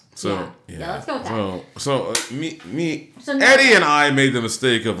us. So Yeah, let's go with that. So So now- Eddie and I made the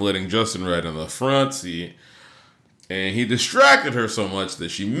mistake of letting Justin ride in the front seat, and he distracted her so much that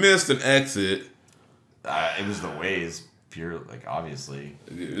she missed an exit. It was the ways, pure, like, obviously.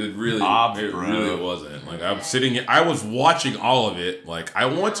 It really Bro. wasn't. Like, I'm sitting, I was watching all of it. Like, I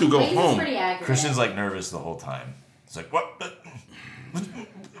want to go Waze is home. pretty accurate. Christian's, like, nervous the whole time. It's like, what?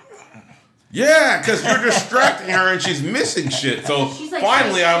 Yeah, because you're distracting her and she's missing shit. So She's like,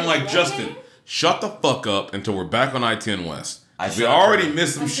 finally, "Is I'm she like, looking?" Justin, shut the fuck up until we're back on I-10 West. I We shut already up.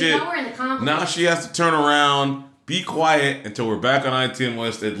 missed some But shit. now we're in the complex. Now she has to turn around, be quiet until we're back on I-10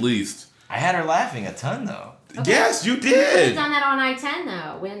 West at least. I had her laughing a ton, though. Okay. Yes, you You could have did. done that on I-10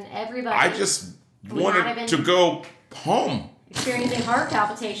 though, when everybody I just We not wanted even- to go home. experiencing heart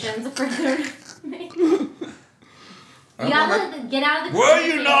palpitations for You gotta get out of the Were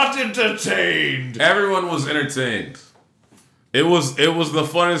you not entertained? Everyone was entertained. It was the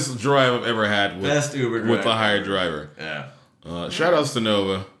funnest drive I've ever had with, Best Uber with the driver. hired driver. Yeah. Shout outs to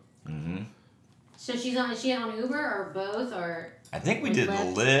Nova. So is she on Uber or both or I think we did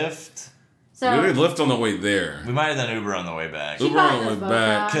Lyft? Lyft. so We did Lyft on the way there. We might have done Uber on the way back. She Uber on probably the does way both,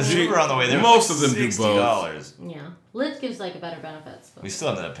 back. Because She- Uber on the way there was most like of them do both. $60. yeah. Lyft gives like a better benefits. But We still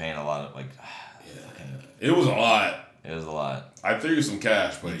ended up paying a lot of, like, It was a lot. it was a lot. I threw you some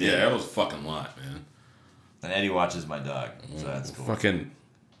cash, but You did. yeah, it was a fucking lot, man. And Eddie watches my dog, so that's cool. Fucking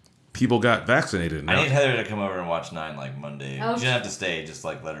people got vaccinated now. I need Heather to come over and watch 9 like Monday. Oh, She doesn't have to stay, just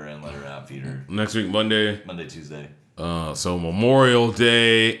like let her in, let her out, feed her. Next week, Monday. Monday, Tuesday. So Memorial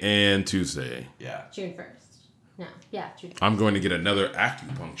Day and Tuesday. Yeah. June 1st. No. Yeah, June 1st. I'm going to get another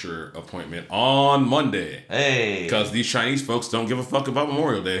acupuncture appointment on Monday. Hey. Because these Chinese folks don't give a fuck about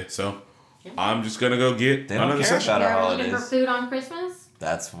Memorial Day. So Yeah. I'm just going to go get They don't another care session. about our You're looking for holidays. food on Christmas?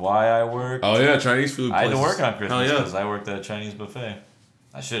 That's why I work. Oh, yeah, Chinese food I had to places. work on Christmas Hell because yeah. I worked at a Chinese buffet.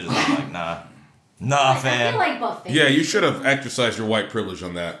 I should have been like, nah. Nah, I fam. feel like buffet. Yeah, you should have exercised your white privilege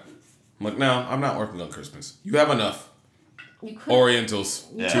on that. I'm like, no, I'm not working on Christmas. You have enough You could Orientals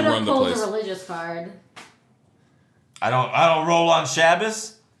you to could run have the pulled place. a religious card. I don't roll on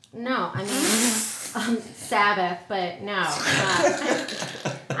Shabbos. No, I mean Sabbath, but no.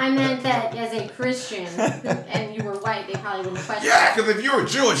 I meant that as a Christian, and you were white, they probably wouldn't question. Yeah, because if you were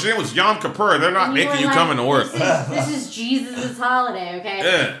Jewish and it was Yom Kippur, they're not And making were you like, come into work. This is Jesus' holiday, okay?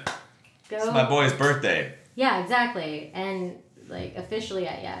 Yeah. Go. It's my boy's birthday. Yeah, exactly. And like officially,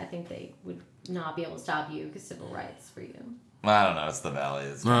 I think they would not be able to stop you because civil rights for you. I don't know. It's the valley.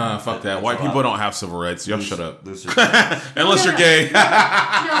 It's Fuck that. White people don't have civil rights. Y'all shut up. Looser. Unless you're gay.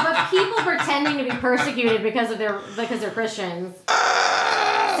 No, but people pretending to be persecuted because they're Christians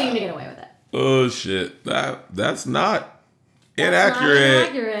seem to get away with it. Oh shit. That's not That's not inaccurate.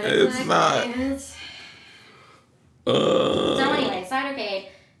 inaccurate. It's not. So anyway, Cidercade,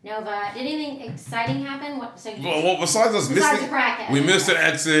 Nova. Did anything exciting happen? What? So you, Well, besides us besides missing, the crackhead, we missed an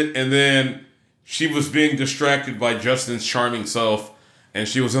exit, and then she was being distracted by Justin's charming self, and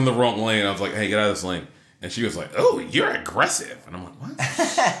she was in the wrong lane. I was like, "Hey, get out of this lane!" And she was like, "Oh, you're aggressive," and I'm like,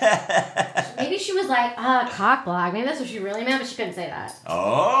 "What?" Maybe she was like, cock block. Maybe that's what she really meant, but she couldn't say that.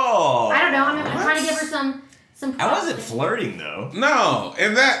 Oh. I don't know. I'm trying to give her some. I wasn't flirting though. No,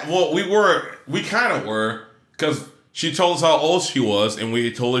 and that we kind of were, because she told us how old she was, and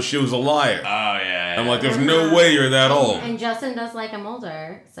we told her she was a liar. Oh yeah. I'm like, "There's no way you're that old." And Justin does like him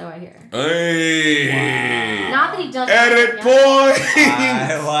older, so I hear. Hey. Not that he doesn't. Edit yeah. point.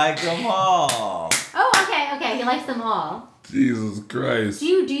 I like them all. Oh, okay. He likes them all. Jesus Christ. Do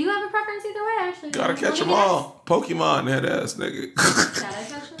you have a preference either way? Actually, Gotta catch Let them me guess. all. Pokemon head ass nigga. Gotta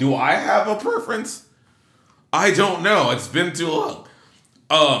catch them. Do I have a preference? I don't know. It's been too long.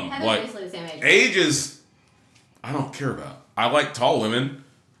 Heather's Like basically the same age. ages, I don't care about. I like tall women.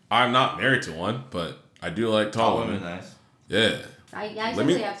 I'm not married to one, but I do like tall women. Nice. Yeah. I Let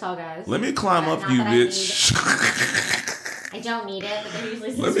usually me- have tall guys. Let me climb Not up you, that I bitch. I don't need it, but they're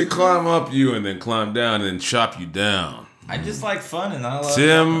usually Let me climb up you and then climb down and then chop you down. I just like fun and I love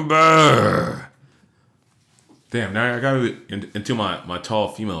Timber. Damn, now I gotta into my tall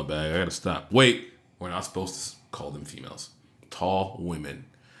female bag. I gotta stop. Wait, we're not supposed to call them females. Tall women.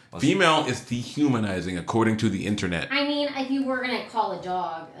 Female is dehumanizing according to the internet. I mean, if you were gonna call a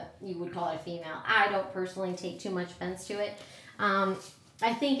dog, you would call it a female. I don't personally take too much offense to it.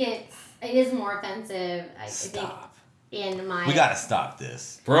 I think it is more offensive. I think Stop. in my We gotta stop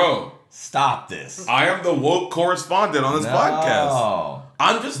this. Bro, Stop this. I am the woke correspondent on this podcast. No.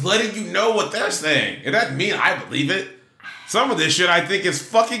 I'm just letting you know what they're saying. It doesn't mean I believe it. Some of this shit I think is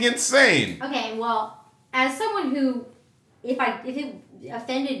fucking insane. Okay, well, as someone who, if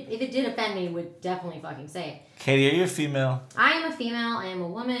it did offend me, would definitely fucking say it. Katie, are you a female? I am a female. I am a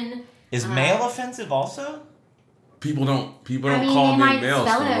woman. Is male offensive also? People don't I mean, call they me might males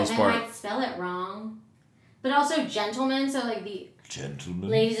spell for the it. most They part. might spell it wrong. But also gentlemen. So like the Gentlemen.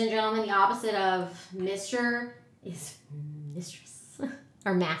 ladies and gentlemen, the opposite of Mr. is mistress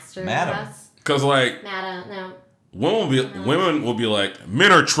or master. Madam. I guess. Cause like Madam. No. women will be like,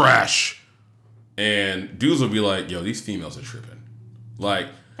 men are trash, and dudes will be like, yo, these females are tripping. Like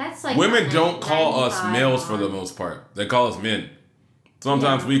That's like women don't call us 95 males for the on. most part. They call us men.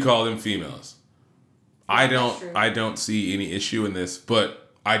 Sometimes Yeah. we call them females. That's true. I don't see any issue in this,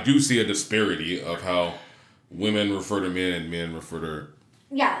 but I do see a disparity of how women refer to men and men refer to.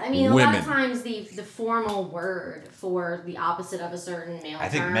 Yeah, I mean, a lot Women. of times the formal word for the opposite of a certain male I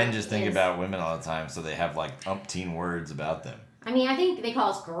think term men just think is- about women all the time, so they have like umpteen words about them. I mean, I think they call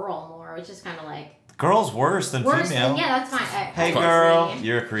us girl more, which is kind of like Girl's worse than worse. female. Than, yeah, that's fine. Hey Fuck. girl,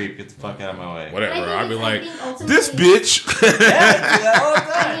 you're a creep. Get the fuck out of my way. Whatever. But I I'd be think like, it's- I think this ultimately- bitch. Yeah, I do that all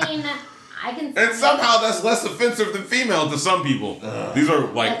the time. I mean, I can. And somehow that's less offensive than female to some people. These are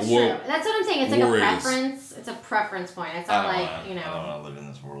like, That's whoa. true. That's what I'm saying. It's like warriors. a preference. It's a preference point. It's not like I don't want to live in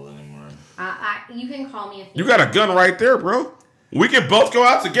this world anymore. you can call me a female. You got a gun right there, bro. We can both go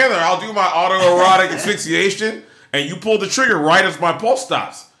out together. I'll do my autoerotic asphyxiation, and you pull the trigger right as my pulse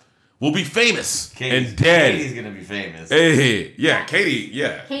stops. We'll be famous and dead. Katie's gonna be famous. Hey, yeah, Katie,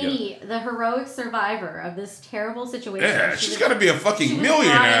 yeah. Katie, the heroic survivor of this terrible situation. Yeah, She she's was- gonna be a she fucking was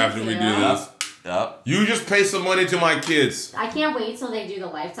millionaire brought after we do into- this. Yup. You just pay some money to my kids. I can't wait till they do the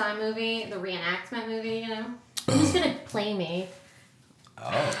Lifetime movie, the reenactment movie. You know, who's gonna play me?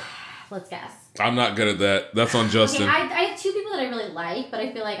 Oh. Let's guess. I'm not good at that. That's on Justin. Okay, I have two people that I really like, but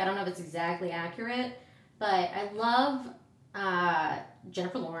I feel like I don't know if it's exactly accurate. But I love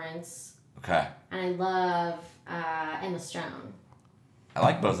Jennifer Lawrence, Okay. and I love Emma Stone. I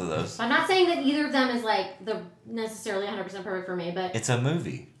like both of those. So I'm not saying that either of them is like the necessarily 100% perfect for me, but It's a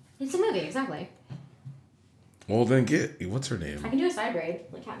movie. it's a movie, exactly. Well, then what's her I name? can do a side braid,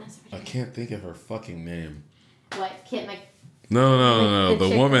 like Katniss. I can't think of her fucking name. What Kit Mc? No. Like the The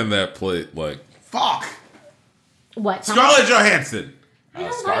chick- woman that played fuck. What? Scarlett Johansson. I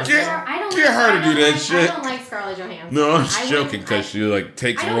don't Scarlett? like her. I don't. Get her to I don't do that like, shit. I don't like Scarlett Johansson. No, I'm I just wouldn't- joking because she like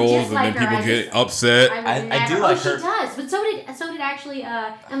takes I don't roles and dislike then her, people I get just- upset. I, would I never, do like she her- does, but so did actually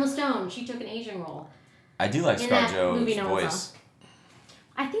Emma Stone. She took an Asian role. I do like In Scarlett that movie Jo's no one voice.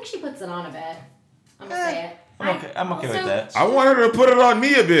 I think she puts it on a bit. I'm gonna say it. I'm okay with also- that. I want her to put it on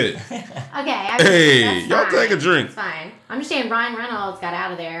me a bit. Okay. I mean, Hey, that's y'all fine. take a drink. It's fine. I'm just saying Ryan Reynolds got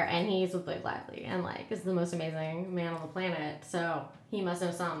out of there and he's with Blake Lively and like is the most amazing man on the planet. So he must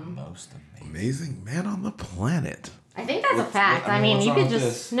know something. Most amazing. Amazing man on the planet. I think that's a fact. I mean, what's you wrong could with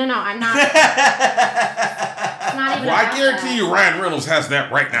just this? no. I'm not. It's not even. Well, I about guarantee that. you Ryan Reynolds has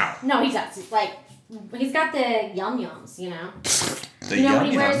that right now. No, he does. It's like he's got the yum yums, you know. The You know when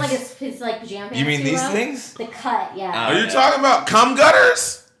Yum he wears Yums. like his like pajama pants. You mean these well? things? The cut, yeah. Are you yeah. talking about cum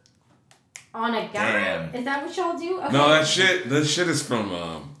gutters? On a guy. Damn. Is that what y'all do? Okay. No, that shit is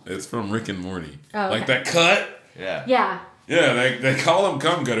from it's from Rick and Morty. Oh, Like okay. that cut. Yeah. Yeah, Yeah, they call them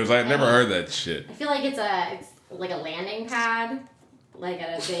cum gutters. I had never heard that shit. I feel like it's like a landing pad, like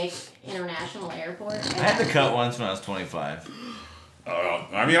at a big international airport. I had the cut once when I was 25.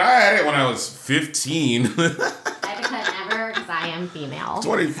 I mean, I had it when I was 15. I haven't cut ever because I am female.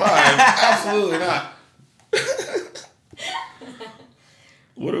 25? Absolutely not.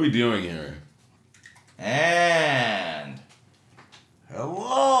 What are we doing here? And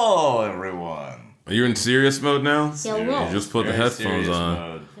hello, everyone. Are you in serious mode now? Hello. You just put the Very headphones serious on.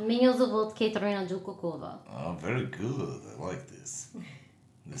 mode. Меня зовут Катерина Жукукова. Oh, very good. I like this.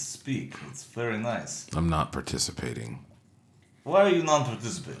 This speak. It's very nice. I'm not participating. Why are you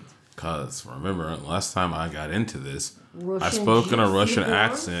non-participant? Because remember, last time I got into this, I Russian spoke in a gypsy Russian horse?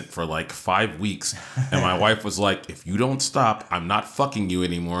 accent for like 5 weeks, and my wife was like, "If you don't stop, I'm not fucking you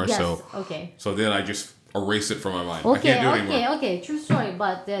anymore." Yes. So, Okay. so then I just erase it from my mind. I can't do it anymore. Okay. True story.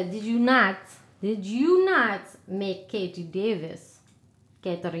 But did you not make Katie Davis,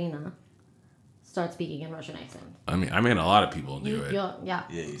 Katerina, start speaking in Russian accent? I mean, a lot of people do it. Yeah.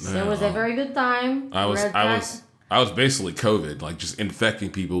 Yes. It was a very good time. I was basically COVID, like just infecting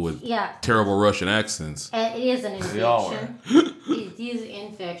people with Yeah. terrible Russian accents. It is an We all infection. It is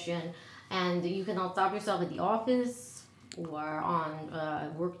infection, and you cannot stop yourself at the office or on a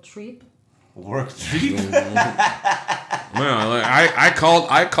work trip. Work trip. Man, like,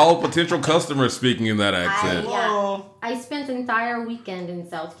 I called potential customers speaking in that accent. Oh. I spent an entire weekend in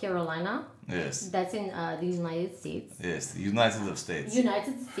South Carolina. Yes. That's in the United States. Yes. The United States.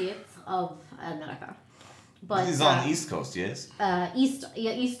 United States of America. But This is on East Coast, yes?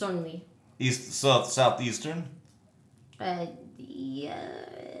 easternly. Southeastern? Yeah,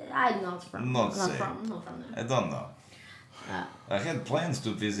 I'm not from. Not Not say. from there. I don't know. Uh, I had plans to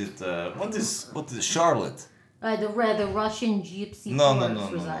visit, what is Charlotte? The Russian gypsy No,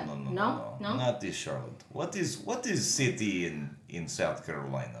 horse reside. No? Not this Charlotte. What is city in South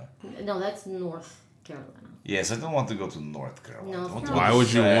Carolina? No, that's North Carolina. Yes, I don't want to go to North Carolina. No, I want it's to Why go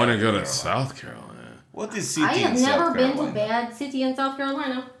would you South want to go to Carolina. South Carolina? What is city I in have South never been to Carolina? bad city in South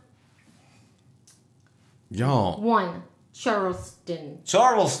Carolina. Y'all, One, Charleston.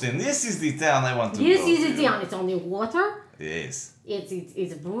 Charleston. This is the town I want to This go is to. the town. It's on the water. Yes.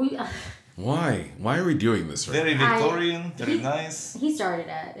 It's why? Why are we doing this right Very now? Victorian, very nice. He started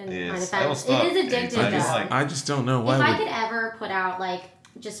it, and Yes, I I was found not- it is addictive. I just though. like- I just don't know why. If I we- could ever put out like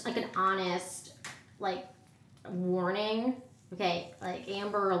just like an honest like warning, okay, like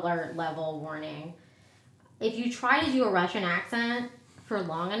Amber Alert level warning. If you try to do a Russian accent for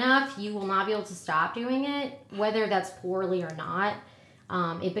long enough, you will not be able to stop doing it, whether that's poorly or not.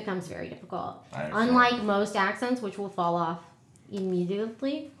 It becomes very difficult. I understand. Unlike most accents, which will fall off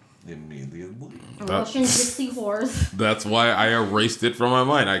immediately. Immediately. A Russian gypsy horse. That's why I erased it from my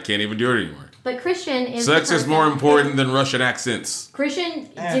mind. I can't even do it anymore. But Christian is Sex the is more person- important than Russian accents. Christian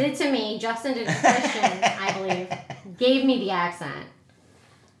Eh. did it to me. Justin did it to Christian, I believe. Gave me the accent.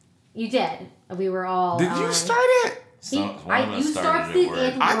 You did. We were all. Did you start it? You started it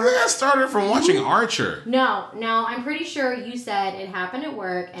at I think I started from watching Archer. No, I'm pretty sure you said it happened at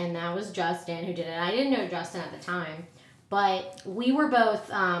work, and that was Justin who did it. I didn't know Justin at the time, but we were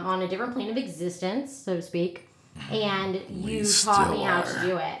both on a different plane of existence, so to speak, and you taught me still how are. to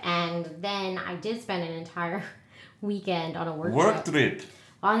do it. And then I did spend an entire weekend on a work trip.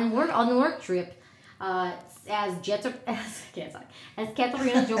 on the work trip as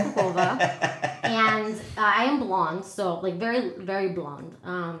Katerina Jokova, and I am blonde, so like very very blonde,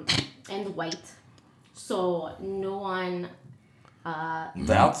 and white, so no one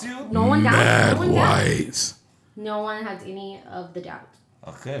Doubts you? no one doubts, Mad no one doubts. white. No one has any of the doubt.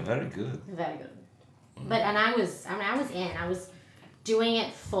 Okay, very good. Very good. But I was doing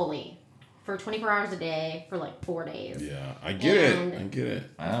it fully for 24 hours a day for like 4 days. Yeah, I get it. And- I get it.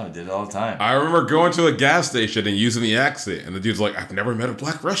 I know, I did it all the time. I remember going to a gas station and using the accent, and the dude's like, "I've never met a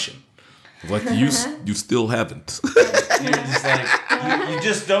black Russian." I was like, you still haven't. You're just like, you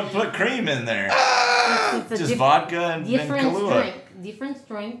just don't put cream in there. It's a Just vodka and different Kahlua. drink. Different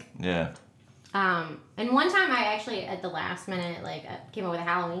drink. Yeah. And one time I actually, at the last minute, like, came up with a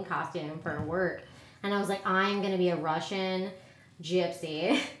Halloween costume for work. And I was like, I'm going to be a Russian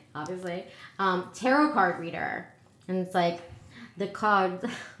gypsy, obviously, tarot card reader. And it's like, the card,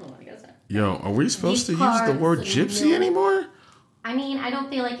 oh my gosh. Yo, are we supposed to These use the word cards, gypsy no. anymore? I mean, I don't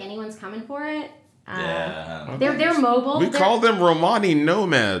feel like anyone's coming for it. Yeah. They're mobile. We They're- call them Romani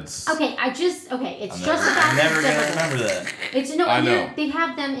nomads. Okay, it's just the I'm fact never that gonna it's remember that. It's no, I and know. they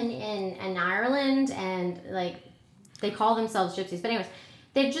have them in Ireland, and like they call themselves gypsies. But anyways,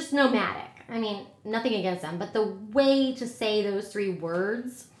 they're just nomadic. I mean, nothing against them, but the way to say those three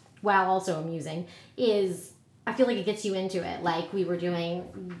words while also amusing is, I feel like it gets you into it. Like we were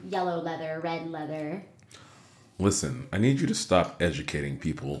doing yellow leather, red leather. Listen, I need you to stop educating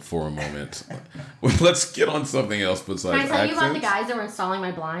people for a moment. Let's get on something else besides Can I tell you about the accents. guys that were installing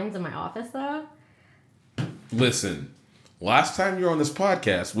my blinds in my office though? Listen, last time you were on this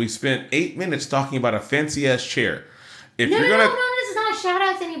podcast, we spent 8 minutes talking about a fancy ass chair. If No, you're no, gonna, no, this is not a shout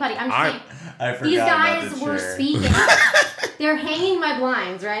out to anybody. I'm I- saying I forgot these about guys the were chair. speaking. They're hanging my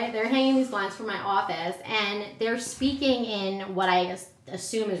blinds, right? They're hanging these blinds for my office, and they're speaking in what I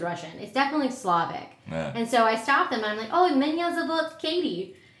assume is Russian. It's definitely Slavic. Yeah. And so I stopped them, and I'm like, "Oh, меня зовут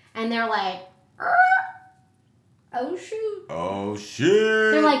Katie," and they're like, oh shoot. Oh shit.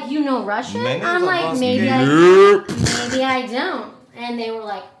 They're like, you know Russian? Many I'm of like, us maybe Yep. maybe I don't. And they were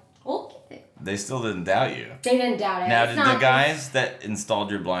like, okay. They still didn't doubt you. They didn't doubt it. Now, It's did not- the guys that installed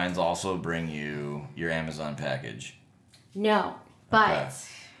your blinds also bring you your Amazon package? No, but Okay.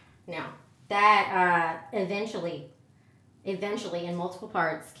 no. That eventually in multiple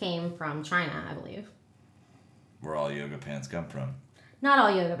parts came from China, I believe. Where all yoga pants come from? Not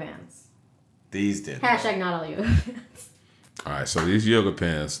all yoga pants. These did. Hashtag not all yoga pants. All right, so these yoga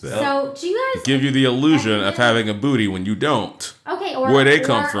pants that So do you guys give you the illusion of having a booty when you don't. okay? Or where they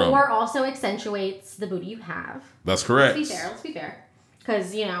come from. or also accentuates the booty you have. That's correct. Let's be fair,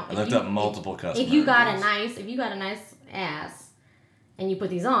 because you know I looked up multiple customers. if you got a nice ass, and you put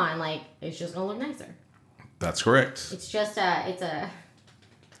these on, like it's just gonna look nicer. That's correct. It's just what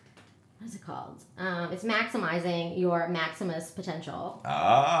is it called? It's maximizing your Maximus potential.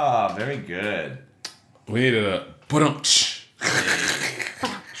 Ah, very good. We needed a ba-dum-tsh. I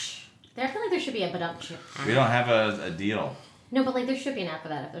feel like there should be a badump. We don't have a deal. No, but like there should be an app for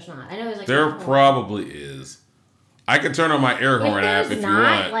that if there's not. I know there's like There an app for probably is. I can turn on my air it. horn app there's if you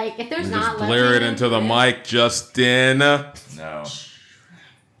not, want. like if there's And not, just blare it into the mic, Justin. No.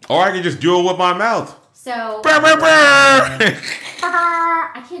 Or I can just do it with my mouth. So Brr, brr, brr.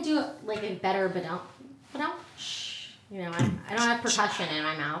 I can't do it like a better badump. You know, I don't have percussion in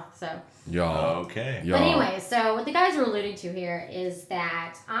my mouth, so. Y'all. Okay. Y'all. But anyway, so what the guys are alluding to here is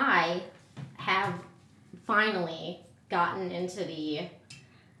that I have finally gotten into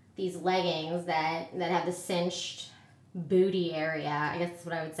these leggings that have the cinched booty area. I guess that's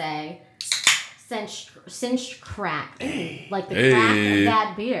what I would say. Cinched crack. Ooh, like the crack of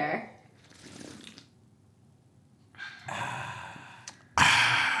that beer.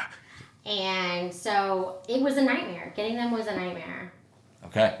 And so it was a nightmare. Getting them was a nightmare.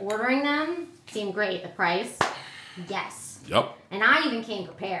 Okay. Ordering them seemed great. The price, yes. Yep. And I even came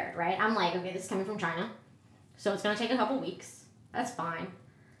prepared, right? I'm like, okay, this is coming from China, so it's gonna take a couple weeks. That's fine.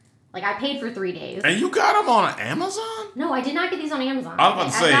 Like I paid for 3 days. And you got them on Amazon? No, I did not get these on Amazon. I was about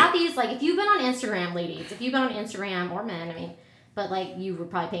to say- I got these like if you've been on Instagram, ladies. If you've been on Instagram or men, I mean, but like you were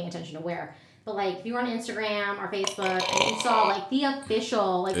probably paying attention to where. But like if you were on Instagram or Facebook and you saw like the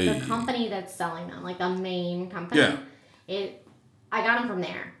official, like the Hey. company that's selling them, like the main company. Yeah. I got them from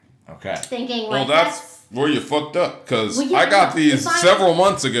there. Okay. Thinking Well, like that's where you fucked up. Because Well, yeah, I got no, these if I- several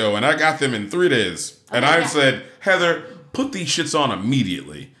months ago and I got them in 3 days. And Okay, I yeah. said, Heather, put these shits on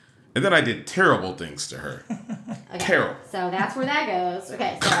immediately. And then I did terrible things to her. Okay, Terrible. so that's where that goes.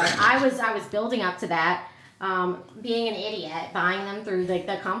 Okay, so I was building up to that, being an idiot, buying them through like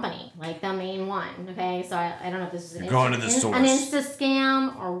the company, like the main one. Okay, so I don't know if this is You're going to the an source. Insta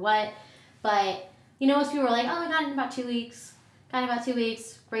scam or what, but you know, most people were like, oh, I got it in about 2 weeks. Got it in about 2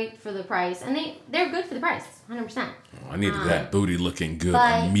 weeks. Great for the price, and they're good for the price, 100%. I needed that booty looking good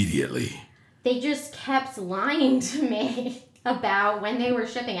but- immediately. They just kept lying to me about when they were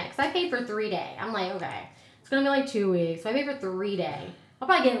shipping it. Because I paid for 3 day. I'm like, okay, it's going to be like 2 weeks. So I paid for 3 day. I'll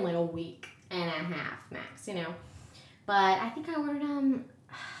probably get it in like a week and a half max, you know. But I think I ordered them,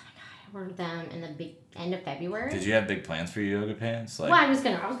 I ordered them in the end of February. Did you have big plans for your yoga pants? Like, Well, I was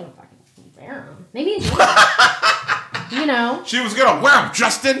gonna fucking wear them. Maybe in June. You know. She was going to wear them,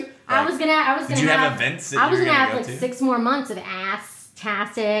 Justin. I was gonna Did you have events that I you was were gonna gonna have go like to? 6 more months of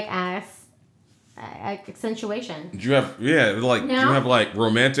ass-tastic accentuation. Did you have, did you have like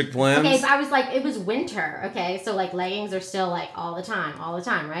romantic plans? Okay, but I was like, it was winter, okay? So, like, leggings are still, like, all the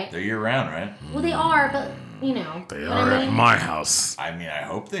time, right? They're year round, right? Well, they are, but, you know. They what are I at mean? my house. I mean, I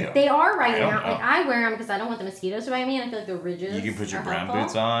hope they are. They are right I don't now. know. Like, I wear them because I don't want the mosquitoes to bite me, and I feel like the ridges You can put your are brown helpful.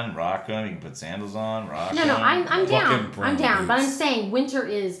 boots on, rock them. You can put sandals on, rock No, them. I'm down. brown I'm down. But I'm boots. saying winter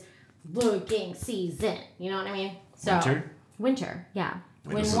is looking season. You know what I mean? So Winter? Winter, yeah.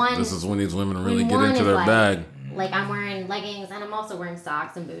 This is when these women really when get one into is their like- bag. Like I'm wearing leggings and I'm also wearing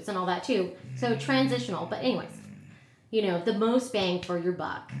socks and boots and all that too. So transitional. But anyways, you know, the most bang for your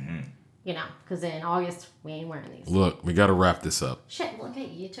buck. You know, because in August we ain't wearing these. Look, we got to wrap this up. Shit, look at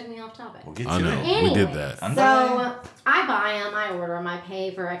you. Took me off topic. We'll get I to know. it. We did Anyways, that. I'm So done. I buy them, I order them, I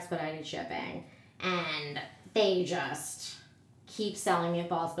pay for expedited shipping, and they just keep selling me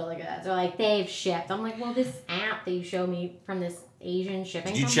false bill of goods. They're like, they've shipped. I'm like, well, this app that you showed me from this Asian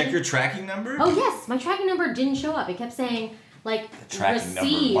shipping Did you company. check your tracking number? Oh yes, my tracking number didn't show up. It kept saying like tracking number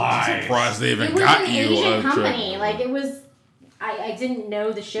received. lies. Surprised they even It was got an you. Asian on company. track. Like it was. I didn't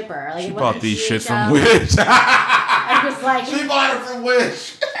know the shipper. Like She it bought wasn't these shits DHL. from Wish. I was like, She bought it from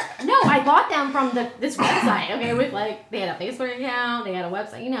Wish. no, I bought them from this website. Okay, with like they had a Facebook account, they had a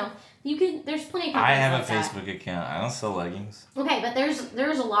website, you know. There's plenty of companies I have like a that. Facebook account. I don't sell leggings. Okay, but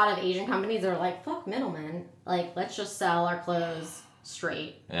there's a lot of Asian companies that are like, fuck middlemen. Like, let's just sell our clothes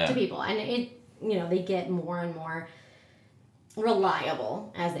straight to people. And they get more and more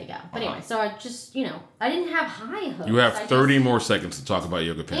reliable as they go. But anyway, so I just, I didn't have high hopes. You have 30 more seconds to talk about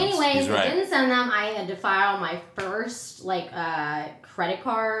yoga pants. Anyways, right. I didn't send them. I had to file my first, credit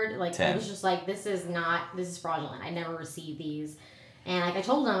card. Like, 10. I was just like, this is fraudulent. I never received these. And, I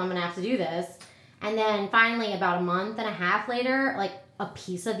told them I'm going to have to do this. And then finally, about a month and a half later, a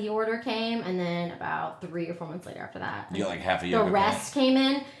piece of the order came. And then about 3 or 4 months later after that. You got like half a The yoga rest came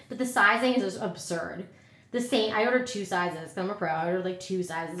in. But the sizing is just absurd. I ordered 2 sizes because I'm a pro. I ordered 2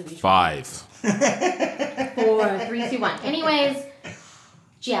 sizes of each. 5. 4, 3, 2, 1. Anyways,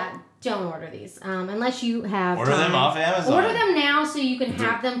 yeah, don't order these unless you have Order time. them off Amazon. Order them now so you can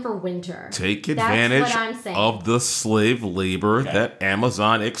have them for winter. Take That's advantage what I'm saying. of the slave labor that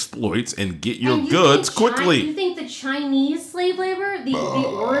Amazon exploits and get your And you goods think quickly. You think the Chinese slave labor, the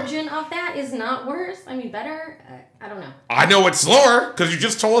origin of that is not worse? I mean, better? I don't know. I know it's slower because you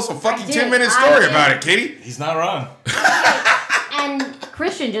just told us a fucking did. 10-minute I story did. about it, Katie. He's not wrong. And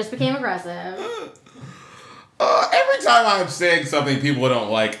Christian just became aggressive. Every time I'm saying something people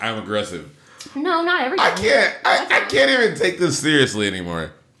don't like, I'm aggressive. No, not every time. I can't even take this seriously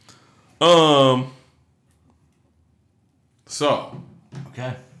anymore. So,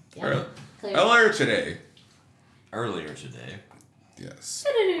 Okay. Yeah, clearly. Earlier today. yes,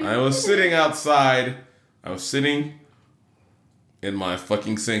 I was sitting outside. I was sitting in my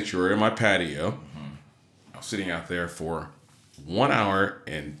fucking sanctuary, my patio. I was sitting out there for 1 hour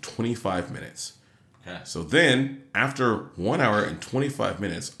and 25 minutes. Okay. So then, after 1 hour and 25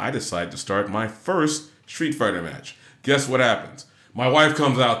 minutes, I decide to start my first Street Fighter match. Guess what happens? My wife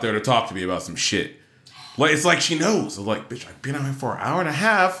comes out there to talk to me about some shit. It's like she knows. I'm like, bitch, I've been out here for an hour and a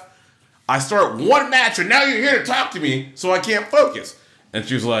half. I start one match and now you're here to talk to me, so I can't focus. And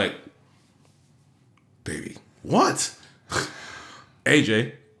she's like, baby, what?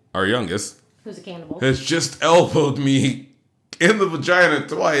 AJ, our youngest, Who's a cannibal? has just elbowed me in the vagina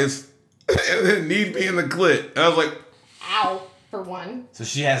twice and then kneed me in the clit. And I was like, Ow, for one. So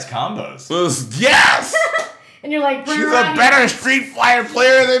she has combos. yes! And you're like, She's bring her a out better here. Street Fighter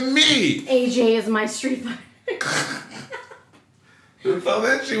player than me! AJ is my Street Fighter. So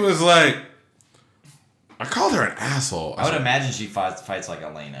then she was like, I called her an asshole. I would imagine she fights like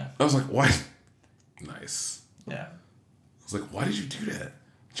Elena. I was like, why? Nice. Yeah. I was like, why did you do that?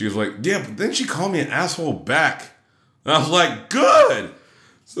 She was like, yeah, but then she called me an asshole back. And I was like, good.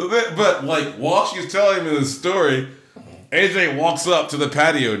 So then, but while she's telling me this story, AJ walks up to the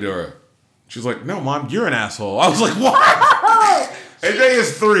patio door. She's like, no, Mom, you're an asshole. I was like, what? Oh! AJ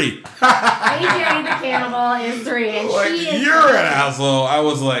is 3. AJ the cannibal is 3, and she is. You're an asshole. I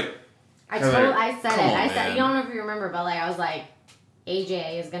was like, I said come it. on, I said, man. you don't know if you remember, but I was like,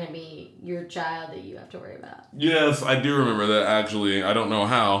 AJ is gonna be your child that you have to worry about. yes, I do remember that actually. I don't know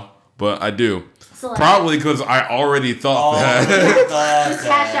how, but I do. So Probably because I already thought that.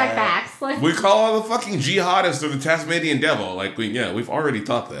 hashtag facts. We call her the fucking jihadist or the Tasmanian devil. We've already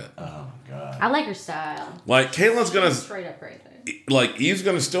thought that. Oh god. I like her style. Caitlin's gonna, Straight up crazy. Eve's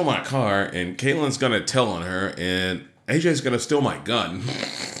gonna steal my car, and Caitlin's gonna tell on her, and AJ's gonna steal my gun.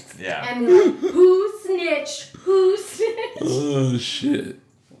 Yeah. And we're like, who snitched? Who snitched? Oh, shit.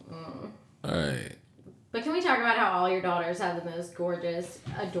 Alright. But can we talk about how all your daughters have the most gorgeous,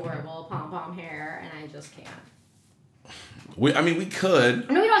 adorable pom-pom hair, and I just can't. We could.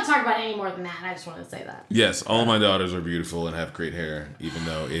 I know we don't have to talk about it any more than that. I just wanted to say that. Yes, all my daughters are beautiful and have great hair, even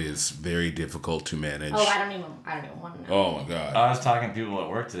though it is very difficult to manage. Oh, I don't even want to know. Oh, my God. I was talking to people at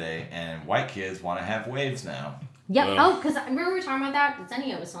work today, and white kids want to have waves now. Yep. Oh, because remember we were talking about that?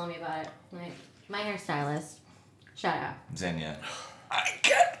 Zennia was telling me about it. My hairstylist. Shout out. Xenia. I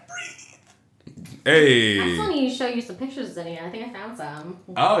can't breathe. Hey. I still need to show you some pictures of Zennia. I think I found some.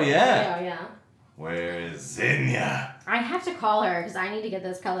 Oh, yeah. Yeah. Where is Xenia? I have to call her because I need to get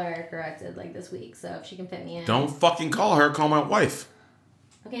this color corrected this week. So if she can fit me in. Don't fucking call her. Call my wife.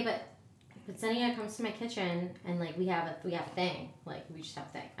 Okay, but Zennia comes to my kitchen and we have a thing. We just have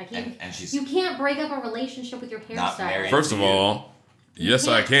a thing. I can't. And she's You can't break up a relationship with your Not hairstylist. married. First of all, yes,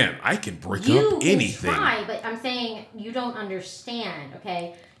 I can. I can break up anything. You try, but I'm saying you don't understand,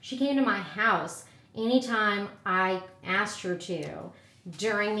 okay? She came to my house anytime I asked her to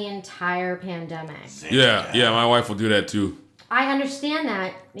during the entire pandemic. Yeah, my wife will do that too. I understand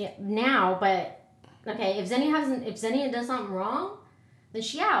that now, but okay, if Xenia does something wrong, then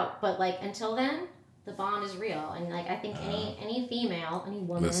she out. But until then, the bond is real, and like I think any female, any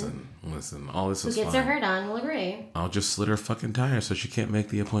woman Listen. All this who is gets fine. her hair done will agree. I'll just slit her fucking tires so she can't make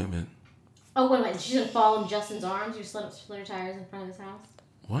the appointment. Oh wait, she's gonna fall in Justin's arms. You slit her tires in front of his house.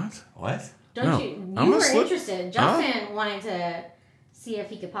 What? What? Don't No, you? I'm You a were slit- interested. Justin wanted to see if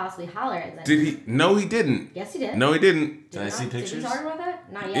he could possibly holler at them. Did he? No, he didn't. Yes, he did. No, he didn't. Did I see Did pictures? we talk about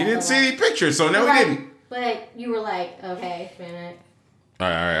that? Not yet. He didn't but see like- any pictures, so no, but he like- didn't. But you were like, okay, wait a minute. All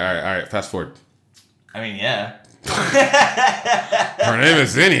right. Fast forward. I mean, yeah. Her name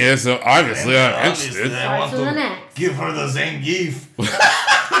is Zinnia, so obviously I'm Obviously, interested. I want Starts with an to X. give her the Zangief.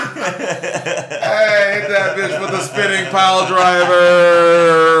 Hey, hit that bitch with a spinning pile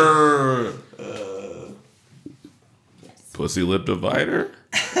driver. Pussy lip divider.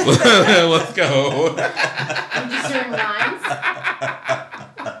 Let's go. You do certain rhymes.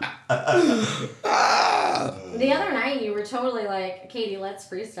 The other night you were totally like, Katie, let's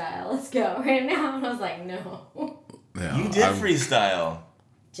freestyle. Let's go right now. And I was like, no. Yeah, You did freestyle.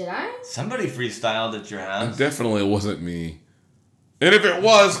 Did I? Somebody freestyled at your house. Definitely wasn't me. And if it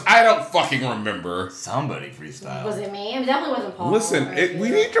was, I don't fucking remember. Somebody freestyled. Was it me? It definitely wasn't Paul. Listen, or we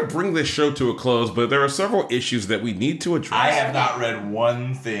you. need to bring this show to a close, but there are several issues that we need to address. I have not read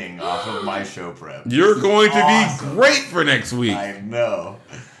one thing off of my show prep. You're going to Awesome. be great for next week. I know.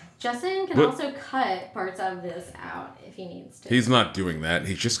 Justin can But- also cut parts of this out if he needs to. He's not doing that.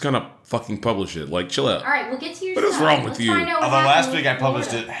 He's just gonna fucking publish it. Like, chill out. All right, we'll get to your What is stuff. wrong with Let's you? find out what Although last happened week I with published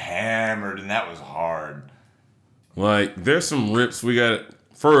Florida. it hammered, and that was hard. Like, there's some rips we got.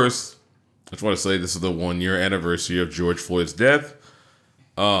 First, I just want to say this is the 1 year anniversary of George Floyd's death.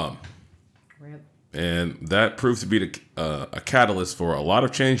 Rip. And that proved to be a catalyst for a lot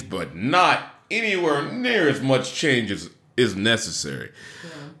of change, but not anywhere near as much change as is necessary.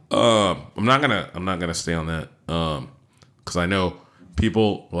 I'm not gonna stay on that. Because I know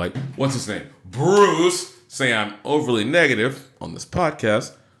people like, what's his name? Bruce, say I'm overly negative on this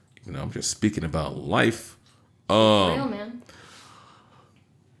podcast. You know, I'm just speaking about life. Real man.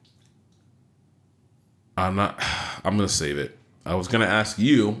 I'm gonna save it. I was gonna ask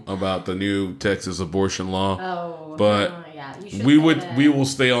you about the new Texas abortion law. Oh, But yeah. You should we say would that. we will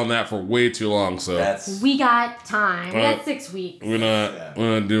stay on that for way too long, so That's We got time. We Uh, got 6 weeks. we're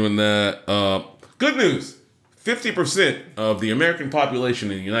not doing that. Good news: 50% of the American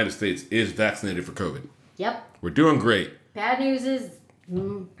population in the United States is vaccinated for COVID. Yep. We're doing great. Bad news is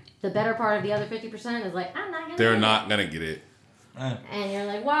the better part of the other 50% is like, I'm not gonna. They're get it. not gonna get it. And you're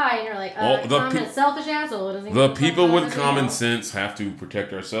like, why? And you're like, Well, the I'm pe- a selfish asshole. Who doesn't The give a people fuck with about common anything else. sense have to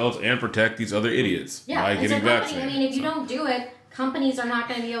protect ourselves and protect these other idiots Yeah, by and so getting company, vaccinated. I mean, if you So, don't do it, companies are not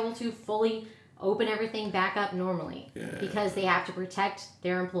going to be able to fully open everything back up normally because they have to protect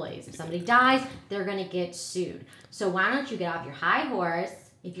their employees. If somebody dies, they're going to get sued. So why don't you get off your high horse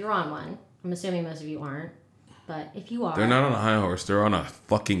if you're on one? I'm assuming most of you aren't, but if you are, they're not on a high horse. They're on a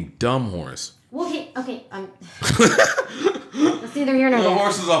fucking dumb horse. Well, okay. That's neither here nor The there.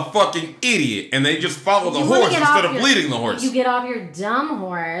 horse is a fucking idiot, and they just follow the You wanna horse get instead off of your- leading the horse. You get off your dumb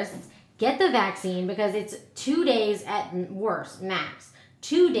horse, get the vaccine because it's 2 days at worst, max.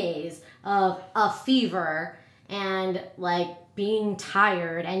 2 days of a fever and like being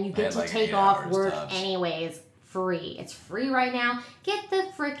tired, and you get had, to like, take 8 off hours work tops. anyways. Free. It's free right now. Get the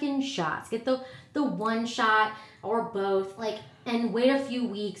freaking shots. Get the one shot or both. Like, and wait a few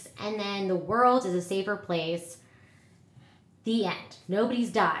weeks, and then the world is a safer place. The end. Nobody's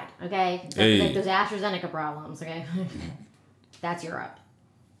died. Okay. Hey. Like those AstraZeneca problems. Okay. That's Europe.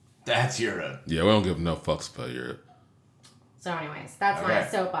 That's Europe. Yeah, we don't give no fucks about Europe. So, anyways, that's my Okay.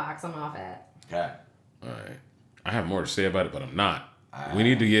 soapbox. I'm off it. Okay. All right. I have more to say about it, but I'm not. We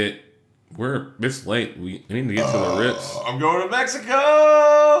need to get. We're this late. We need to get to the rips. I'm going to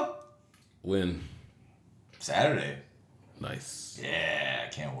Mexico. When? Saturday. Nice. Yeah, I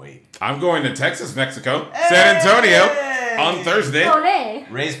can't wait. I'm going to Texas, Mexico, San Antonio on Thursday.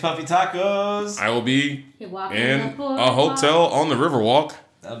 Olé. Raise puffy tacos. I will be You walk in the a hotel on the Riverwalk.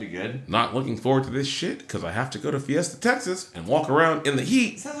 That'll be good. Not looking forward to this shit because I have to go to Fiesta, Texas and walk around in the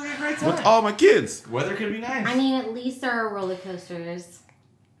heat Sounds like a great time. with all my kids. Weather could be nice. I mean, at least there are roller coasters.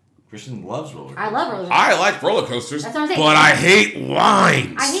 Christian loves roller coasters. I love roller coasters. I like roller coasters, That's what I'm saying. but I hate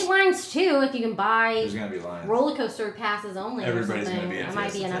lines. I hate lines too. If you can buy There's gonna be lines. roller coaster passes only Everybody's or something, gonna be at that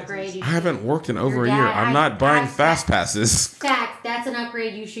might be Fiesta, an upgrade. Texas. You I haven't worked in over Your a year. dad- I'm not buying I- fast passes. fact, that's an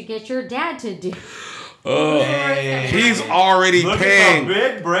upgrade you should get your dad to do. Hey. He's already Look paying. at the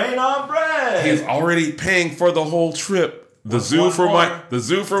big brain on bread. He's already paying for the whole trip. The What's zoo one for more? the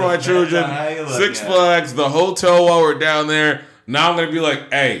zoo for my Depends children, on how you look Six at it. Flags, the hotel while we're down there. Now I'm gonna be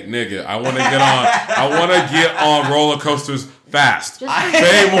like, hey, nigga, I want to get on. I want to get on roller coasters Fast. Just for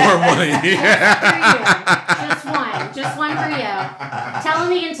Pay more money. Just one for you. Tell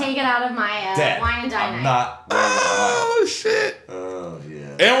him he can take it out of my Dad, wine and dine I'm night. not. Oh, shit. Oh,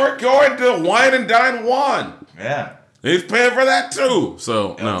 yeah. And we're going to Wine and Dine 1. Yeah. He's paying for that too.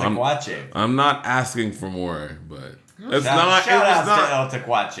 So, no, El Tecuache. I'm not asking for more, but it's Now, not. shout It out was not. to El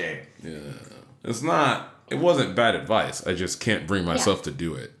Tecuache. Yeah, it's not. It wasn't bad advice. I just can't bring myself to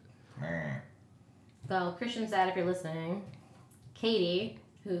do it. Well, Christian's dad, if you're listening, Katie,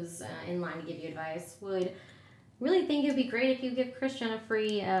 who's in line to give you advice, would really think it would be great if you give Christian a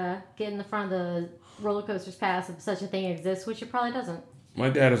free get in the front of the roller coasters pass if such a thing exists, which it probably doesn't. My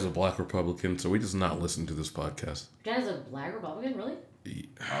dad is a black Republican, so he does not listen to this podcast. Your dad is a black Republican, really?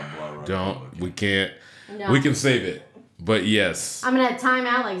 Don't. We can't. No. We can save it. But yes. I'm gonna time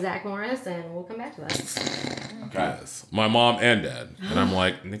out like Zach Morris, and we'll come back to that. Okay. Yes. My mom and dad. And I'm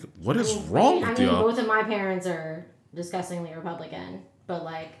like, nigga, what is wrong with y'all? Both of my parents are disgustingly Republican, but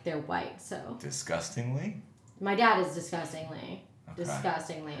like they're white, so. Disgustingly? My dad is disgustingly. Okay.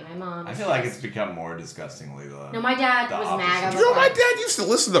 Disgustingly. My mom. I feel like it's become more disgustingly though. No, my dad the was opposite. MAGA. You know, my dad used to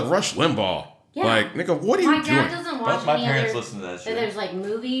listen to Rush Limbaugh. Yeah. Like, nigga, what are you My doing? dad doesn't watch Both my any parents other. listen to that shit. There's like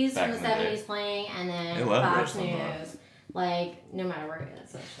movies Back from the in the day. 70s playing, and then They love Fox Rush Limbaugh. News. Like no matter where it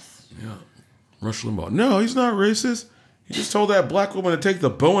is, it's just. Yeah. Rush Limbaugh. No, he's not racist. He just told that black woman to take the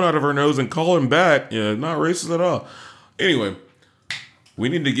bone out of her nose and call him back. Yeah, not racist at all. Anyway, we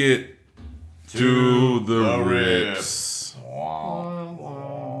need to get to the rips.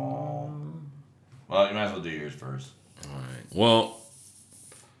 Well, you might as well do yours first. All right. Well,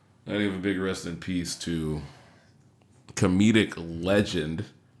 I give a big rest in peace to comedic legend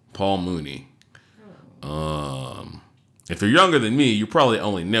Paul Mooney. If you're younger than me, you probably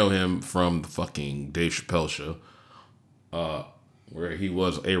only know him from the fucking Dave Chappelle show, where he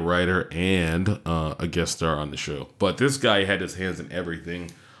was a writer and a guest star on the show. But this guy had his hands in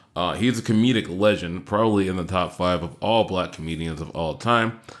everything. He's a comedic legend, probably in the top 5 of all black comedians of all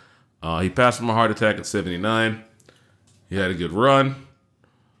time. He passed from a heart attack at 79. He had a good run.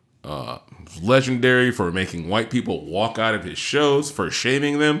 Was legendary for making white people walk out of his shows for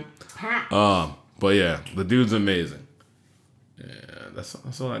shaming them. But yeah, the dude's amazing. Yeah, that's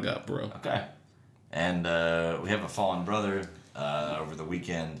all I got, bro. Okay. And we have a fallen brother over the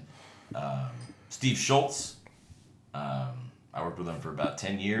weekend. Steve Schultz. I worked with him for about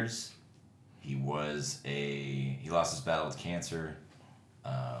 10 years. He lost his battle with cancer.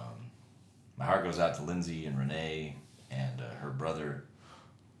 My heart goes out to Lindsay and Renee and her brother.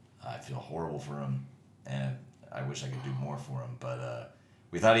 I feel horrible for him, and I wish I could do more for him. But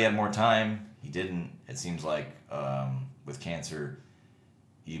we thought he had more time. He didn't. It seems like with cancer,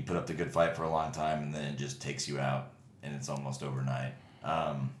 you put up the good fight for a long time, and then it just takes you out, and it's almost overnight.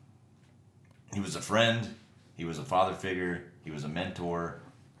 He was a friend. He was a father figure. He was a mentor.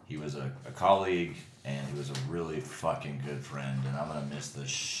 He was a colleague, and he was a really fucking good friend, and I'm going to miss the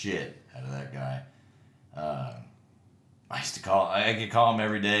shit out of that guy. I could call him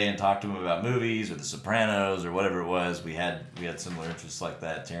every day and talk to him about movies or The Sopranos or whatever it was. We had similar interests like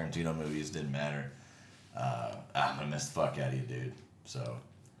that. Tarantino movies didn't matter. I'm gonna miss the fuck out of you, dude. So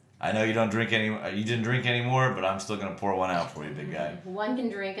I know you didn't drink anymore, but I'm still gonna pour one out for you, big guy. One can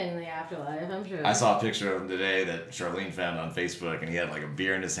drink in the afterlife, I'm sure. I saw a picture of him today that Charlene found on Facebook, and he had like a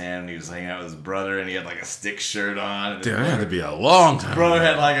beer in his hand. And he was hanging out with his brother, and he had like a stick shirt on. And Dude, that had to be a long time. his brother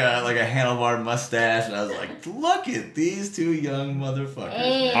had like a handlebar mustache, and I was like, look at these two young motherfuckers.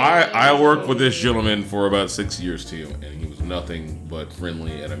 Hey. I worked with this gentleman for about 6 years too, and he was nothing but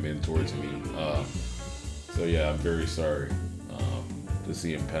friendly and a mentor to me. So yeah, I'm very sorry to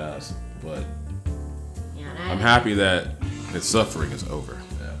see him pass, but Yeah, I'm happy that his suffering is over.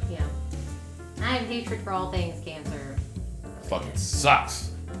 Yeah. I have hatred for all things cancer. Fucking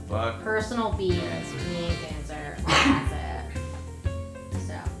sucks. Fuck. Personal beef, Cancer. me and cancer. That's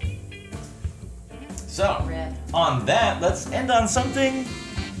it. So, Rip. on that, let's end on something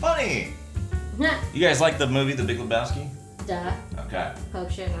funny. You guys like the movie The Big Lebowski? Duh. Okay. Poke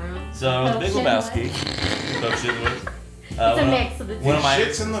shit around. So, The Poke Big shit Lebowski. Poke shit in the woods. It's a mix of the two. one of my-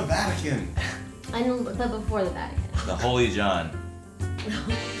 Shit's in the Vatican. And the before the Vatican. The Holy John.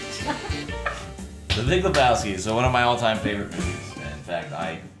 The Big Lebowski is one of my all-time favorite movies. And in fact,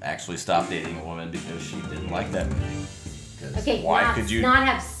 I actually stopped dating a woman because she didn't like that movie. 'Cause Okay, why not, could you? not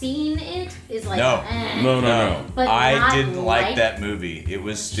have seen it is like No. No. But I not didn't like like- that movie. It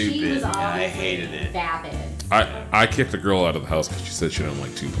was She stupid, was and I obviously hated it. vapid. I kicked a girl out of the house because she said she didn't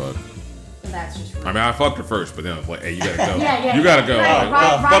like Tupac. That's just rude. I mean, I fucked her first, but then I was like, hey, you gotta go. Yeah. You gotta go. Right, Like, right,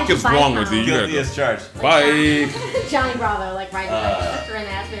 what the right fuck to is bike wrong with home. you? You gotta Guilty go. as charged. Bye. Johnny Bravo, like riding a bike, and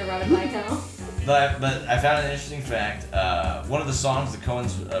asked me to ride a bike home. But I found an interesting fact. One of the songs the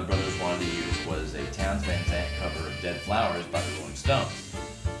Coens brothers wanted to use was a Townes Van Zandt cover of Dead Flowers by the Rolling Stones.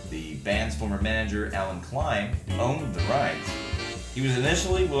 The band's former manager, Alan Klein, owned the rights. He was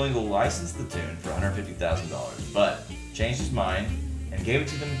initially willing to license the tune for $150,000, but changed his mind and gave it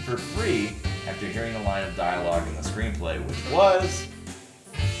to them for free after hearing a line of dialogue in the screenplay, which was,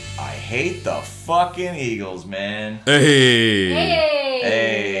 "I hate the fucking Eagles, man." Hey.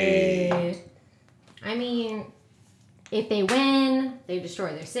 Hey. I mean, if they win, they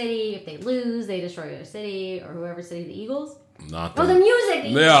destroy their city. If they lose, they destroy their city or whoever city, the Eagles. Not Oh, the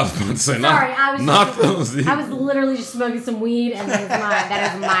music. Yeah, I was about to say. Sorry, not those. I was literally just smoking some weed, and that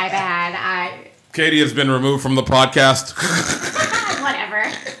is my bad. Katie has been removed from the podcast. Whatever.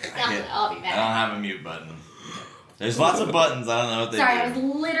 I'll be I back. don't have a mute button. There's lots of buttons. I don't know what they Sorry, do. I was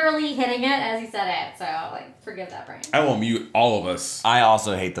literally hitting it as he said it, so forgive that brain. I will mute all of us. I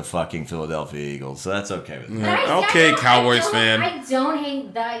also hate the fucking Philadelphia Eagles, so that's okay with me. Okay, Cowboys fan. I don't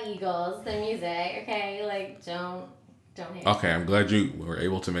hate the Eagles, the music. Okay, don't hate. Okay, I'm glad you were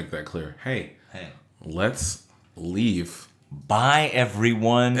able to make that clear. Hey, let's leave. Bye,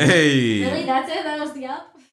 everyone. Hey. Really, that's it. That was the up.